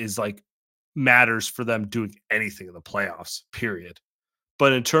that is like matters for them doing anything in the playoffs, period.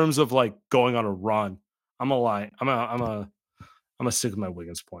 But in terms of like going on a run, I'm gonna lie. I'm gonna stick with my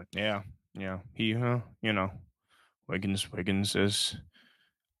Wiggins point. Yeah. He, Wiggins is,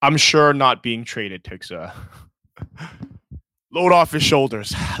 I'm sure, not being traded takes a load off his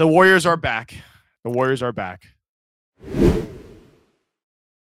shoulders. The Warriors are back. The Warriors are back.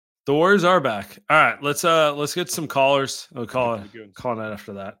 All right, let's get some callers. I'll call that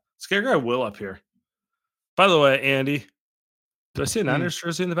after that. Scare guy Will up here. By the way, Andy, do I see a Niners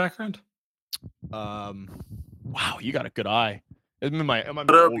jersey in the background? Wow, you got a good eye.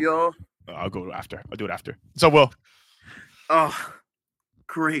 What up, y'all? I'll go after. I'll do it after. So, Will. Oh,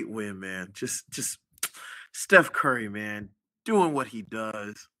 great win, man. Just Steph Curry, man, doing what he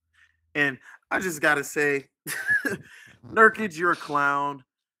does. And I just got to say, Nurkic, you're a clown.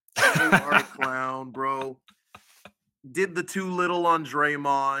 You are a clown, bro. Did the too little on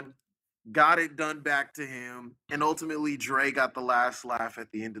Draymond. Got it done back to him. And ultimately, Dre got the last laugh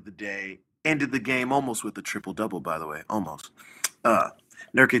at the end of the day. Ended the game almost with a triple-double, by the way. Almost.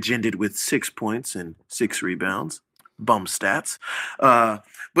 Nurkic ended with 6 points and 6 rebounds. Bum stats.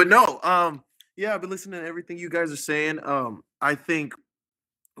 But no, yeah, I've been listening to everything you guys are saying. I think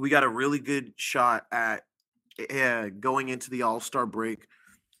we got a really good shot at going into the All-Star break,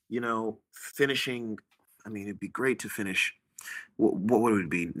 finishing. I mean, it'd be great to finish. What would it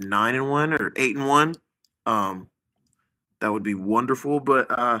be? 9-1 or 8-1? That would be wonderful. But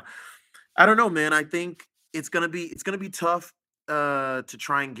I don't know, man. I think it's gonna be tough to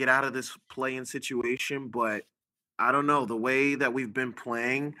try and get out of this play-in situation. But I don't know, the way that we've been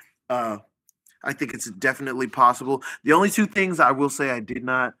playing. I think it's definitely possible. The only two things I will say I did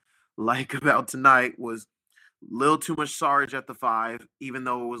not like about tonight was a little too much Sarge at the 5, even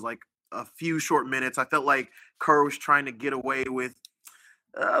though it was like a few short minutes. I felt like Kerr was trying to get away with,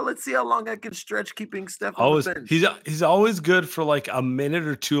 let's see how long I can stretch keeping Steph on the bench. He's always good for like a minute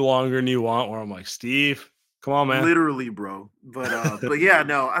or two longer than you want, where I'm like, Steve, come on, man. Literally, bro. But yeah,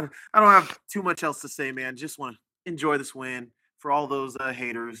 no, I don't have too much else to say, man. Just want to enjoy this win. For all those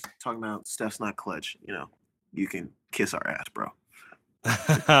haters talking about Steph's not clutch, you can kiss our ass, bro.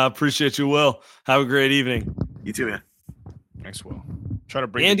 Appreciate you, Will. Have a great evening. You too, man. Thanks, Will. Try to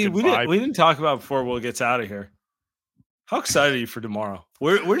bring Andy. We didn't talk about before Will gets out of here. How excited are you for tomorrow?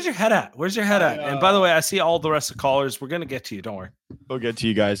 Where's your head at? And by the way, I see all the rest of the callers. We're gonna get to you. Don't worry. We'll get to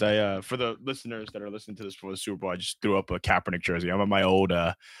you guys. I for the listeners that are listening to this for the Super Bowl, I just threw up a Kaepernick jersey. I'm at my old.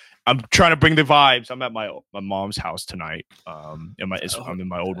 I'm trying to bring the vibes. I'm at my mom's house tonight. I'm in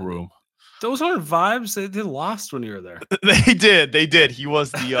my old room. Those aren't vibes. They lost when you were there. They did. He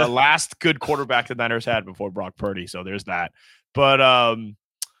was the last good quarterback the Niners had before Brock Purdy. So there's that. But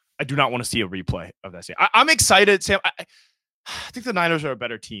I do not want to see a replay of that. I'm excited, Sam. I think the Niners are a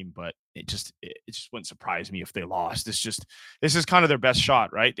better team, but it just wouldn't surprise me if they lost. This is kind of their best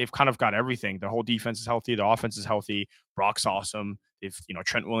shot, right? They've kind of got everything. Their whole defense is healthy. The offense is healthy. Brock's awesome. If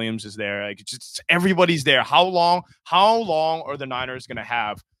Trent Williams is there, like just everybody's there. How long are the Niners going to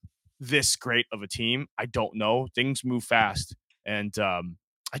have this great of a team? I don't know. Things move fast, and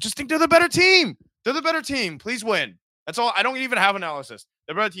I just think they're the better team. They're the better team. Please win. That's all. I don't even have analysis.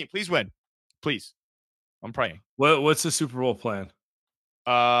 They're the better team. Please win. Please. I'm praying. What's the Super Bowl plan?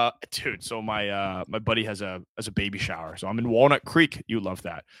 Dude, so my buddy has a baby shower. So I'm in Walnut Creek. You love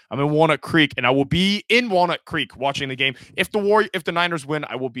that. I'm in Walnut Creek, and I will be in Walnut Creek watching the game. If the Niners win,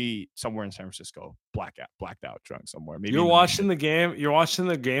 I will be somewhere in San Francisco, blacked out, drunk somewhere. Maybe you're watching the game. You're watching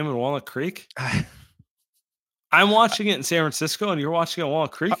the game in Walnut Creek. I'm watching it in San Francisco, and you're watching it in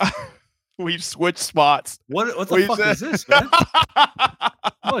Walnut Creek. We've switched spots. What the fuck is this, man?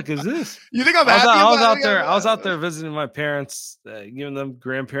 What is this? You think I'm happy? I was out there visiting my parents, giving them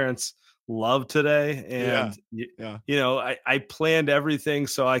grandparents love today, and I planned everything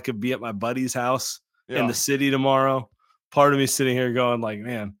so I could be at my buddy's house in the city tomorrow. Part of me sitting here going like,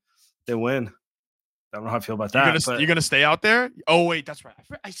 man, they win. I don't know how I feel about that. You're gonna stay out there? Oh wait, that's right.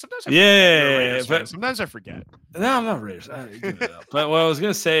 Sometimes I forget. No, I'm not Raiders. But what I was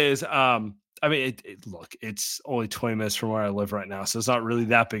gonna say is, look, it's only 20 minutes from where I live right now, so it's not really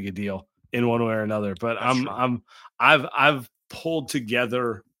that big a deal. in one way or another. But That's I've pulled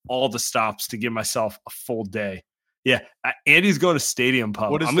together all the stops to give myself a full day. Yeah, Andy's going to Stadium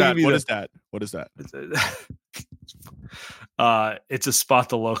Pub. What is I'm that? gonna give you What is that? What is that? It's a spot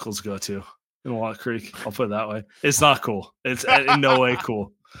the locals go to in Walnut Creek. I'll put it that way. It's not cool. It's in no way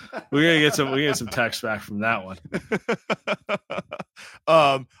cool. We're gonna get some text back from that one.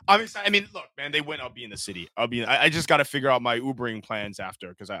 I'm excited. I mean, look, man, they win. I'll be in the city. I just got to figure out my Ubering plans after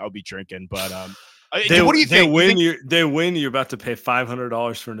because I'll be drinking. But what do you think? They win. You're about to pay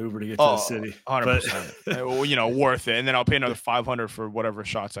 $500 for an Uber to get to the city. 100%. You know, worth it. And then I'll pay another $500 for whatever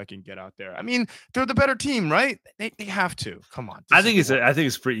shots I can get out there. I mean, they're the better team, right? They have to. Come on. I think it's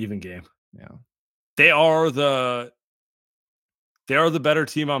a pretty even game. Yeah. They are the better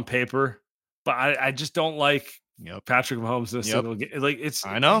team on paper, but I just don't like Patrick Mahomes in a single game. Like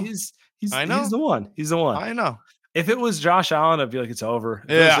I know. He's the one. He's the one. I know. If it was Josh Allen, I'd be like, it's over.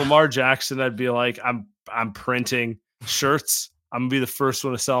 If it was Lamar Jackson, I'd be like, I'm printing shirts. I'm gonna be the first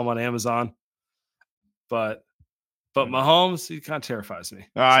one to sell them on Amazon. But Mahomes, he kind of terrifies me.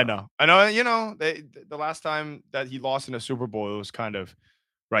 I know. You know, the last time that he lost in a Super Bowl, it was kind of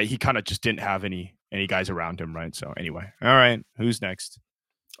right. He kind of just didn't have any guys around him, right? So anyway, all right. Who's next?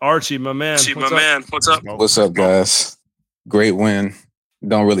 Archie, my man. What's up? What's up, guys? Great win.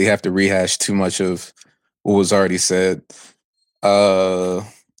 Don't really have to rehash too much of what was already said. The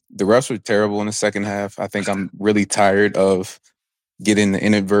refs were terrible in the second half. I think I'm really tired of getting the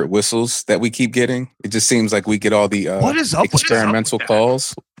inadvert whistles that we keep getting. It just seems like we get all the experimental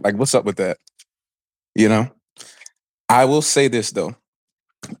calls. Like, what's up with that? You know? I will say this, though.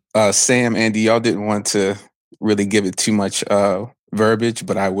 Sam, Andy, y'all didn't want to really give it too much verbiage,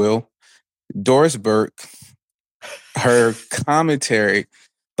 but I will. Doris Burke, her commentary,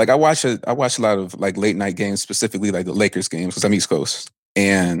 like I watch a lot of like late night games, specifically like the Lakers games because I'm East Coast,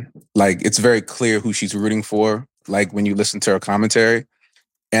 and like it's very clear who she's rooting for. Like when you listen to her commentary,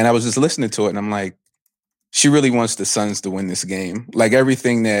 and I was just listening to it, and I'm like, she really wants the Suns to win this game. Like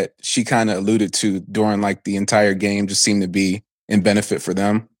everything that she kind of alluded to during like the entire game just seemed to be in benefit for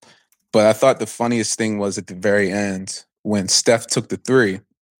them. But I thought the funniest thing was at the very end when Steph took the three.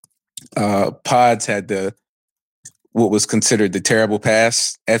 Pods had what was considered the terrible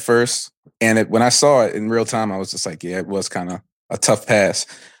pass at first. And when I saw it in real time, I was just like, yeah, it was kind of a tough pass.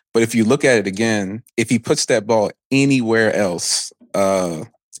 But if you look at it again, if he puts that ball anywhere else,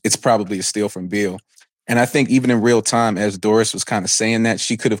 it's probably a steal from Beal. And I think even in real time, as Doris was kind of saying that,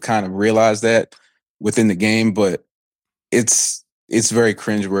 she could have kind of realized that within the game. But it's very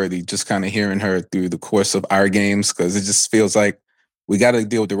cringeworthy just kind of hearing her through the course of our games because it just feels like we got to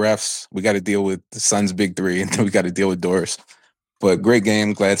deal with the refs. We got to deal with the Suns' big three, and then we got to deal with Doris. But great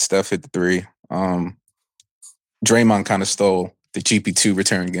game. Glad Steph hit the three. Draymond kind of stole the GP2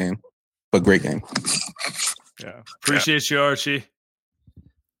 return game, but great game. Yeah. Appreciate you, Archie.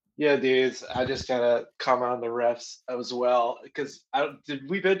 Yeah, dudes. I just got to comment on the refs as well because did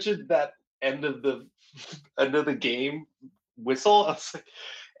we mention that end of the game whistle? I was like,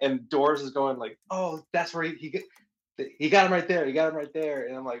 and Doris is going like, "Oh, that's where he got him right there. He got him right there."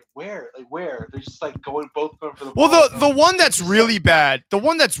 And I'm like, "Where? Like where?" They're just like both going for the ball. Well, the one that's really bad. The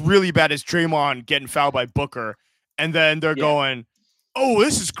one that's really bad is Draymond getting fouled by Booker, and then they're going, "Oh,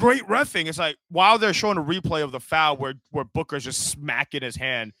 this is great reffing." It's like while they're showing a replay of the foul where Booker's just smacking his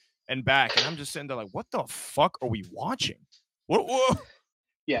hand and back, and I'm just sitting there like, "What the fuck are we watching?" What?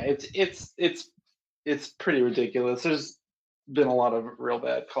 Yeah, it's pretty ridiculous. There's been a lot of real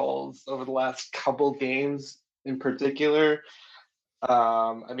bad calls over the last couple games in particular.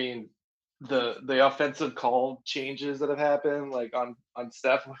 I mean, the offensive call changes that have happened, like on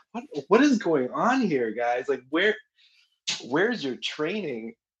Steph. What is going on here, guys? Like, where's your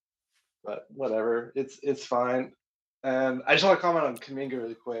training? But whatever, it's fine. And I just want to comment on Kuminga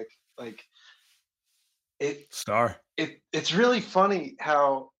really quick. Like, it's really funny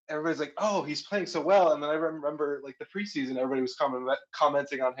how everybody's like, "Oh, he's playing so well," and then I remember like the preseason, everybody was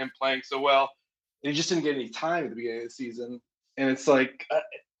commenting on him playing so well. And he just didn't get any time at the beginning of the season, and it's like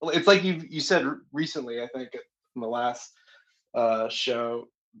you said recently, I think in the last show,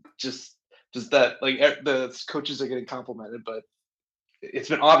 just that like the coaches are getting complimented, but it's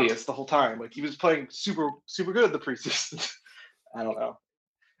been obvious the whole time. Like he was playing super good at the preseason. I don't know.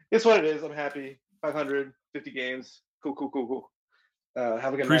 It's what it is. I'm happy. 550 games. Cool. Have a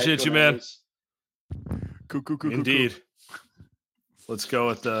good night. Appreciate you, man. Cool. Indeed. Let's go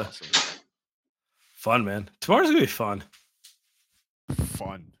with the fun, man. Tomorrow's gonna be fun.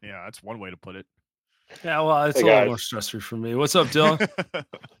 Fun. Yeah, that's one way to put it. Yeah, well, it's a little more stress-free for me. What's up, Dylan?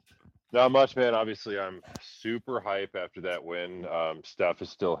 Not much, man. Obviously, I'm super hype after that win. Steph is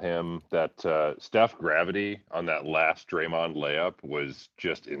still him. That Steph gravity on that last Draymond layup was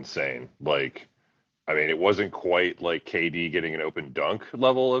just insane. Like, I mean, it wasn't quite like KD getting an open dunk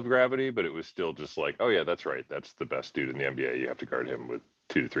level of gravity, but it was still just like, oh yeah, that's right. That's the best dude in the NBA. You have to guard him with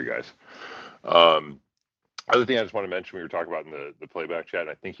 2 to 3 guys. Other thing I just want to mention, we were talking about in the playback chat, and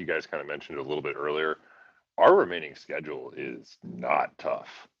I think you guys kind of mentioned it a little bit earlier. Our remaining schedule is not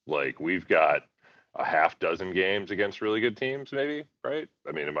tough. Like, we've got a half dozen games against really good teams, maybe, right?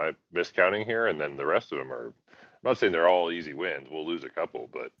 I mean, am I miscounting here? And then the rest of them are, I'm not saying they're all easy wins. We'll lose a couple,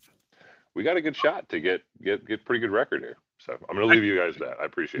 but we got a good shot to get pretty good record here. So I'm going to leave you guys with that. I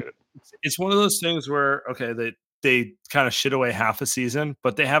appreciate it. It's one of those things where, okay, they kind of shit away half a season,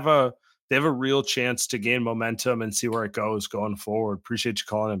 but they have a real chance to gain momentum and see where it goes going forward. Appreciate you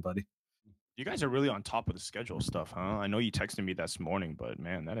calling in, buddy. You guys are really on top of the schedule stuff, huh? I know you texted me this morning, but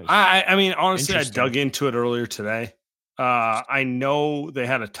man, that is. I mean, honestly, I dug into it earlier today. I know they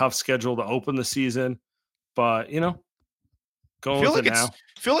had a tough schedule to open the season, but going with it now.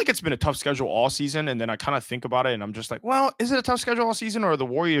 I feel like it's been a tough schedule all season, and then I kind of think about it, and I'm just like, well, is it a tough schedule all season, or are the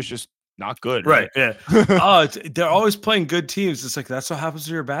Warriors just not good? Right? Yeah. They're always playing good teams. It's like that's what happens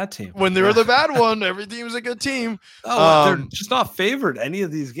to your bad team. When they're the bad one, every team's a good team. They're just not favored any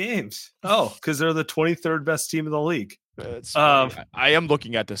of these games. Oh, because they're the 23rd best team in the league. I am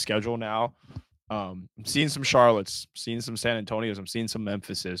looking at the schedule now. I'm seeing some Charlottes, seeing some San Antonios, I'm seeing some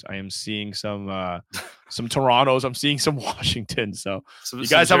Memphises, I am seeing some Torontos, I'm seeing some Washington. So you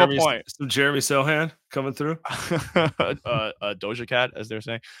guys have a point. Some Jeremy Sohan coming through. Doja Cat, as they're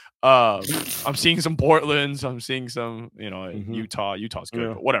saying. I'm seeing some Portlands. I'm seeing some, Utah. Utah's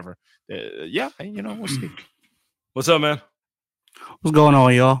good, but whatever. We'll see. What's up, man? What's going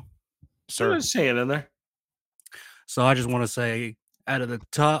on, y'all? Sir, just hanging in there. So I just want to say, out of the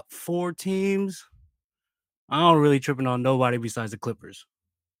top 4 teams, I don't really tripping on nobody besides the Clippers.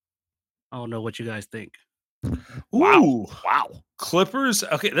 I don't know what you guys think. Wow. Clippers.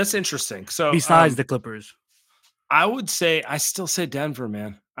 Okay, that's interesting. So besides the Clippers, I still say Denver,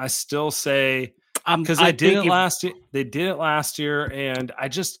 man. I still say because they did it last year. They did it last year, and I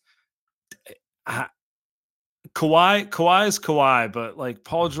just Kawhi is Kawhi, but like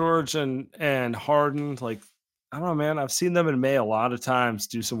Paul George and Harden, like I don't know, man. I've seen them in May a lot of times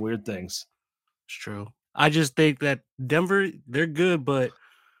do some weird things. It's true. I just think that Denver, they're good, but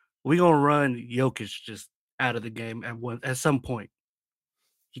we're gonna run Jokic just out of the game at some point.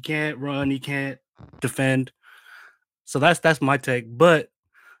 He can't run, he can't defend. So that's my take. But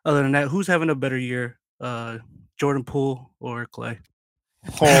other than that, who's having a better year? Jordan Poole or Clay?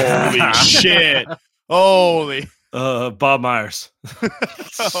 Holy shit. Holy. Bob Myers.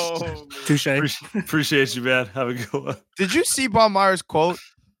 Touche. Appreciate you, man. Have a good one. Did you see Bob Myers' quote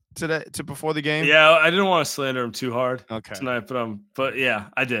today before the game? Yeah, I didn't want to slander him too hard tonight, but yeah,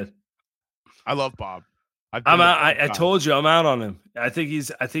 I did. I love Bob. I'm out. I told you I'm out on him. I think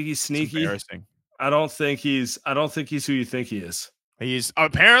he's sneaky. Embarrassing. I don't think he's who you think he is. He's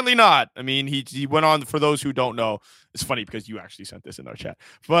apparently not. I mean, he went on. For those who don't know, it's funny because you actually sent this in our chat.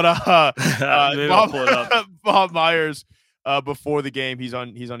 But Bob Myers, before the game, he's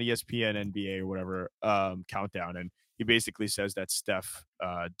on ESPN NBA or whatever countdown, and he basically says that Steph,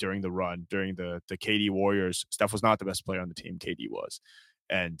 during the run, during the KD Warriors, Steph was not the best player on the team. KD was,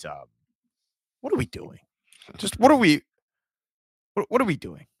 and what are we doing? Just what are we doing? What are we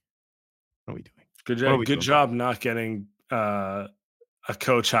doing? Good job not getting a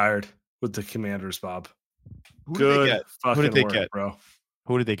coach hired with the Commanders, Bob. Who did they get, bro?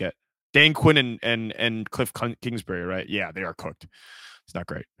 Who did they get? Dan Quinn and Cliff Kingsbury, right? Yeah, they are cooked. It's not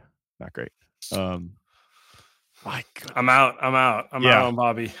great. My goodness. I'm out on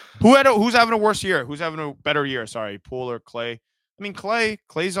Bobby. Who's having a worse year? Who's having a better year? Sorry, Poole or Clay? I mean,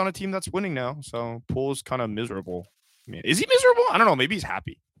 Clay's on a team that's winning now, so Poole's kind of miserable. I mean, is he miserable? I don't know. Maybe he's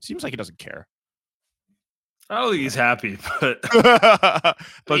happy. Seems like he doesn't care. I don't think he's happy, but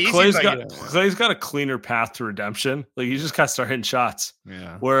Clay's got a cleaner path to redemption. Like he just got to start hitting shots.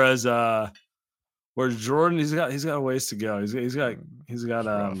 Yeah. Whereas Jordan, he's got a ways to go. He's got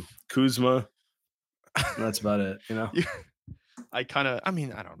Kuzma. That's about it. I don't know.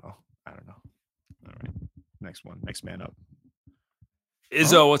 All right. Next man up.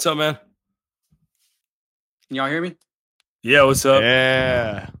 Izzo, what's up, man? Can y'all hear me? Yeah, what's up?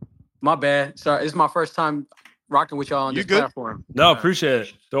 Yeah. My bad. Sorry, it's my first time rocking with y'all on this platform. No, appreciate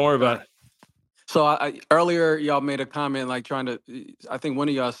it. Don't worry about it. So earlier y'all made a comment like trying to. I think one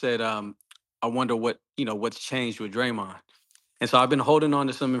of y'all said, "I wonder what's changed with Draymond." And so I've been holding on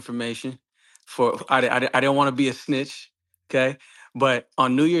to some information. I didn't want to be a snitch, okay? But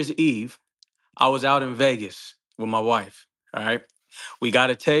on New Year's Eve, I was out in Vegas with my wife. All right. We got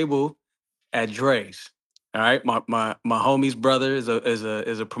a table at Dre's. All right. My homie's brother is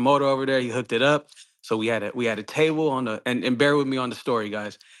a promoter over there. He hooked it up. So we had a table on the and bear with me on the story,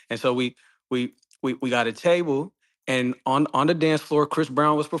 guys. And so we got a table, and on the dance floor, Chris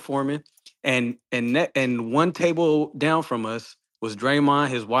Brown was performing, and one table down from us was Draymond,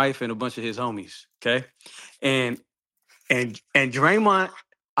 his wife, and a bunch of his homies. Okay. And and Draymond,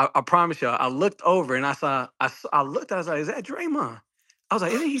 I promise y'all, I looked over and I looked, I was like, is that Draymond? I was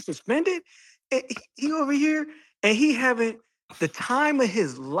like, isn't he suspended? And he over here and he having the time of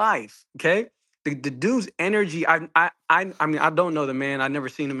his life. Okay. The dude's energy. I mean, I don't know the man. I've never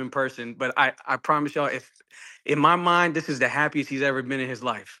seen him in person, but I promise y'all, if in my mind, this is the happiest he's ever been in his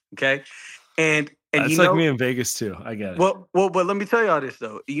life. Okay. And It's you like know, me in Vegas too. I get it. but let me tell y'all this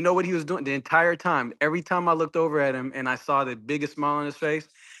though. You know what he was doing the entire time? Every time I looked over at him and I saw the biggest smile on his face,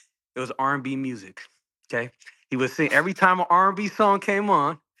 it was R&B music. Okay, he was singing every time an R&B song came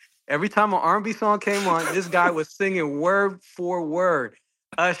on. Every time an R&B song came on, this guy was singing word for word.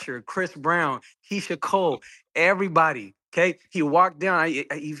 Usher, Chris Brown, Keisha Cole, everybody. Okay, he walked down. He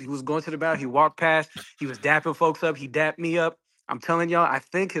was going to the bathroom. He walked past. He was dapping folks up. He dapped me up. I'm telling y'all, I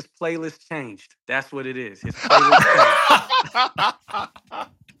think his playlist changed. That's what it is. His playlist changed.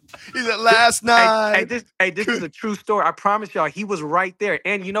 He said last night. This is a true story. I promise y'all, he was right there.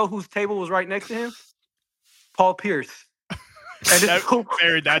 And you know whose table was right next to him? Paul Pierce. And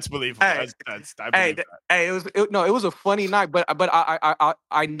That's believable. Hey, I believe that. It was a funny night, but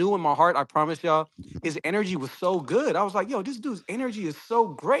I knew in my heart, I promise y'all, his energy was so good. I was like, yo, this dude's energy is so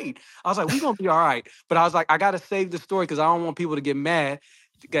great. I was like, we gonna be all right. But I was like, I gotta save the story because I don't want people to get mad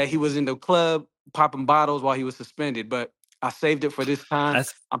that he was in the club popping bottles while he was suspended. But I saved it for this time.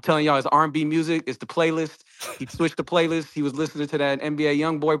 I'm telling y'all, it's R&B music. It's the playlist. He switched the playlist. He was listening to that NBA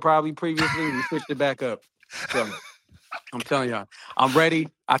YoungBoy probably previously, and he switched it back up. So I'm telling y'all, I'm ready.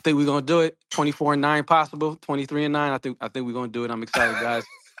 I think we're gonna do it. 24-9 possible, 23-9. I think we're gonna do it. I'm excited, guys.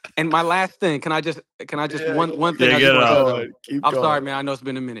 And my last thing, can I just one thing? Yeah, I get just it want out. to say. I'm sorry, man. I know it's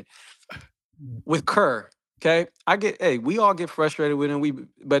been a minute. With Kerr, okay, we all get frustrated with him.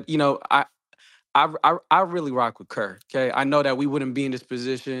 But you know, I really rock with Kerr. Okay, I know that we wouldn't be in this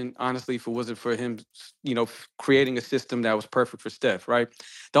position honestly if it wasn't for him, you know, creating a system that was perfect for Steph. Right.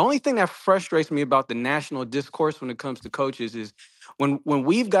 The only thing that frustrates me about the national discourse when it comes to coaches is when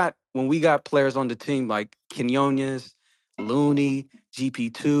we got players on the team like Quinones, Looney,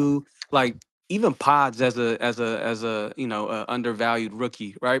 GP2, like even Pods as a you know undervalued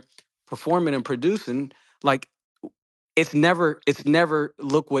rookie, right? Performing and producing like it's never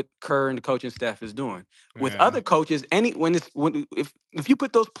look what Kerr and the coaching staff is doing. With Yeah. other coaches, if you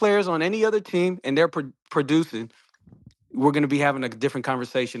put those players on any other team and they're producing, we're going to be having a different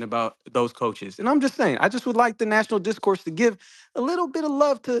conversation about those coaches. And I'm just saying, I just would like the national discourse to give a little bit of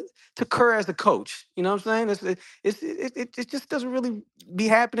love to Kerr as a coach. You know what I'm saying? It just doesn't really be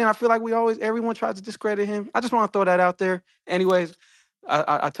happening. I feel like everyone tries to discredit him. I just want to throw that out there. Anyways,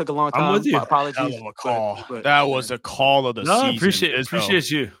 I took a long time. I'm with you. Hell Apologies. of a call. but- That was a call of the No, season. appreciate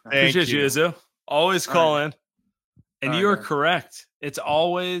Izzo. you. Thank Appreciate you, you. Izzo. Always All call right. in. And All you right, are guys. correct. It's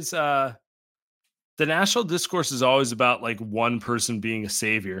always the national discourse is always about like one person being a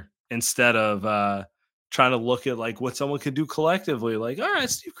savior instead of trying to look at like what someone could do collectively. Like, all right,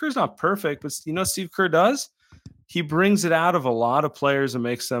 Steve Kerr's not perfect, but you know what Steve Kerr does? He brings it out of a lot of players and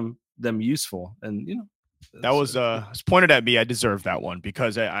makes them useful. And you know, That was it's pointed at me. I deserve that one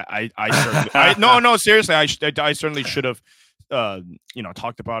because I certainly no seriously I certainly should have you know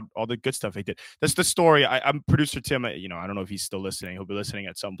talked about all the good stuff he did. That's the story. I'm producer Tim. You know I don't know if he's still listening. He'll be listening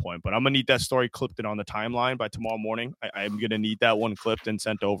at some point, but I'm gonna need that story clipped in on the timeline by tomorrow morning. I'm gonna need that one clipped and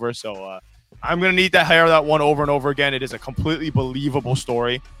sent over. So I'm gonna need to hear that one over and over again. It is a completely believable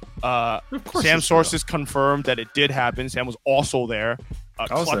story. Sam's sources confirmed that it did happen. Sam was also there.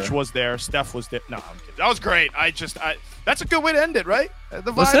 Clutch was there. Steph was there. No, I'm kidding. That was great. That's a good way to end it, right?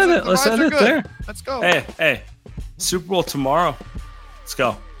 The Let's end it. Let's end it there. Let's go. Hey, Super Bowl tomorrow. Let's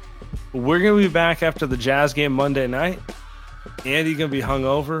go. We're gonna be back after the Jazz game Monday night. Andy's gonna be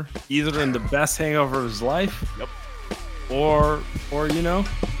hungover, either in the best hangover of his life. Yep. Or you know,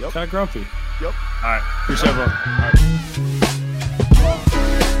 kind of grumpy. Yep. All right. Appreciate everyone. All right.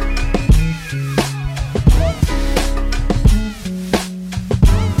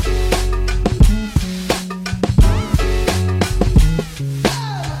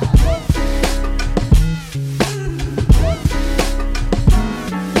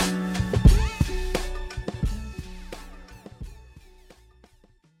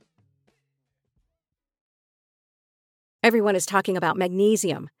 Everyone is talking about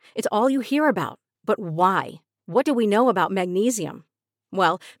magnesium. It's all you hear about. But why? What do we know about magnesium?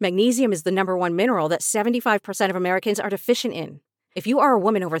 Well, magnesium is the number one mineral that 75% of Americans are deficient in. If you are a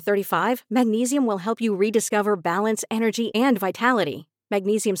woman over 35, magnesium will help you rediscover balance, energy, and vitality.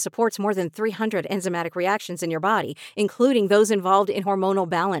 Magnesium supports more than 300 enzymatic reactions in your body, including those involved in hormonal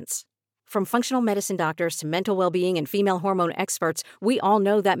balance. From functional medicine doctors to mental well-being and female hormone experts, we all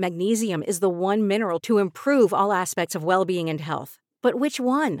know that magnesium is the one mineral to improve all aspects of well-being and health. But which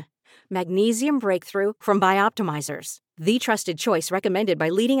one? Magnesium Breakthrough from Bioptimizers, the trusted choice recommended by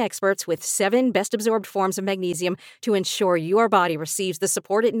leading experts with 7 best-absorbed forms of magnesium to ensure your body receives the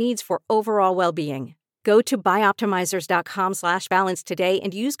support it needs for overall well-being. Go to bioptimizers.com/balance today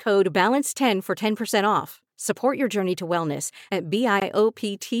and use code BALANCE10 for 10% off. Support your journey to wellness at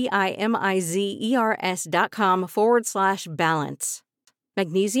bioptimizers.com/balance.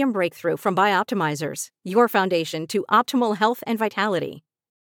 Magnesium Breakthrough from Bioptimizers, your foundation to optimal health and vitality.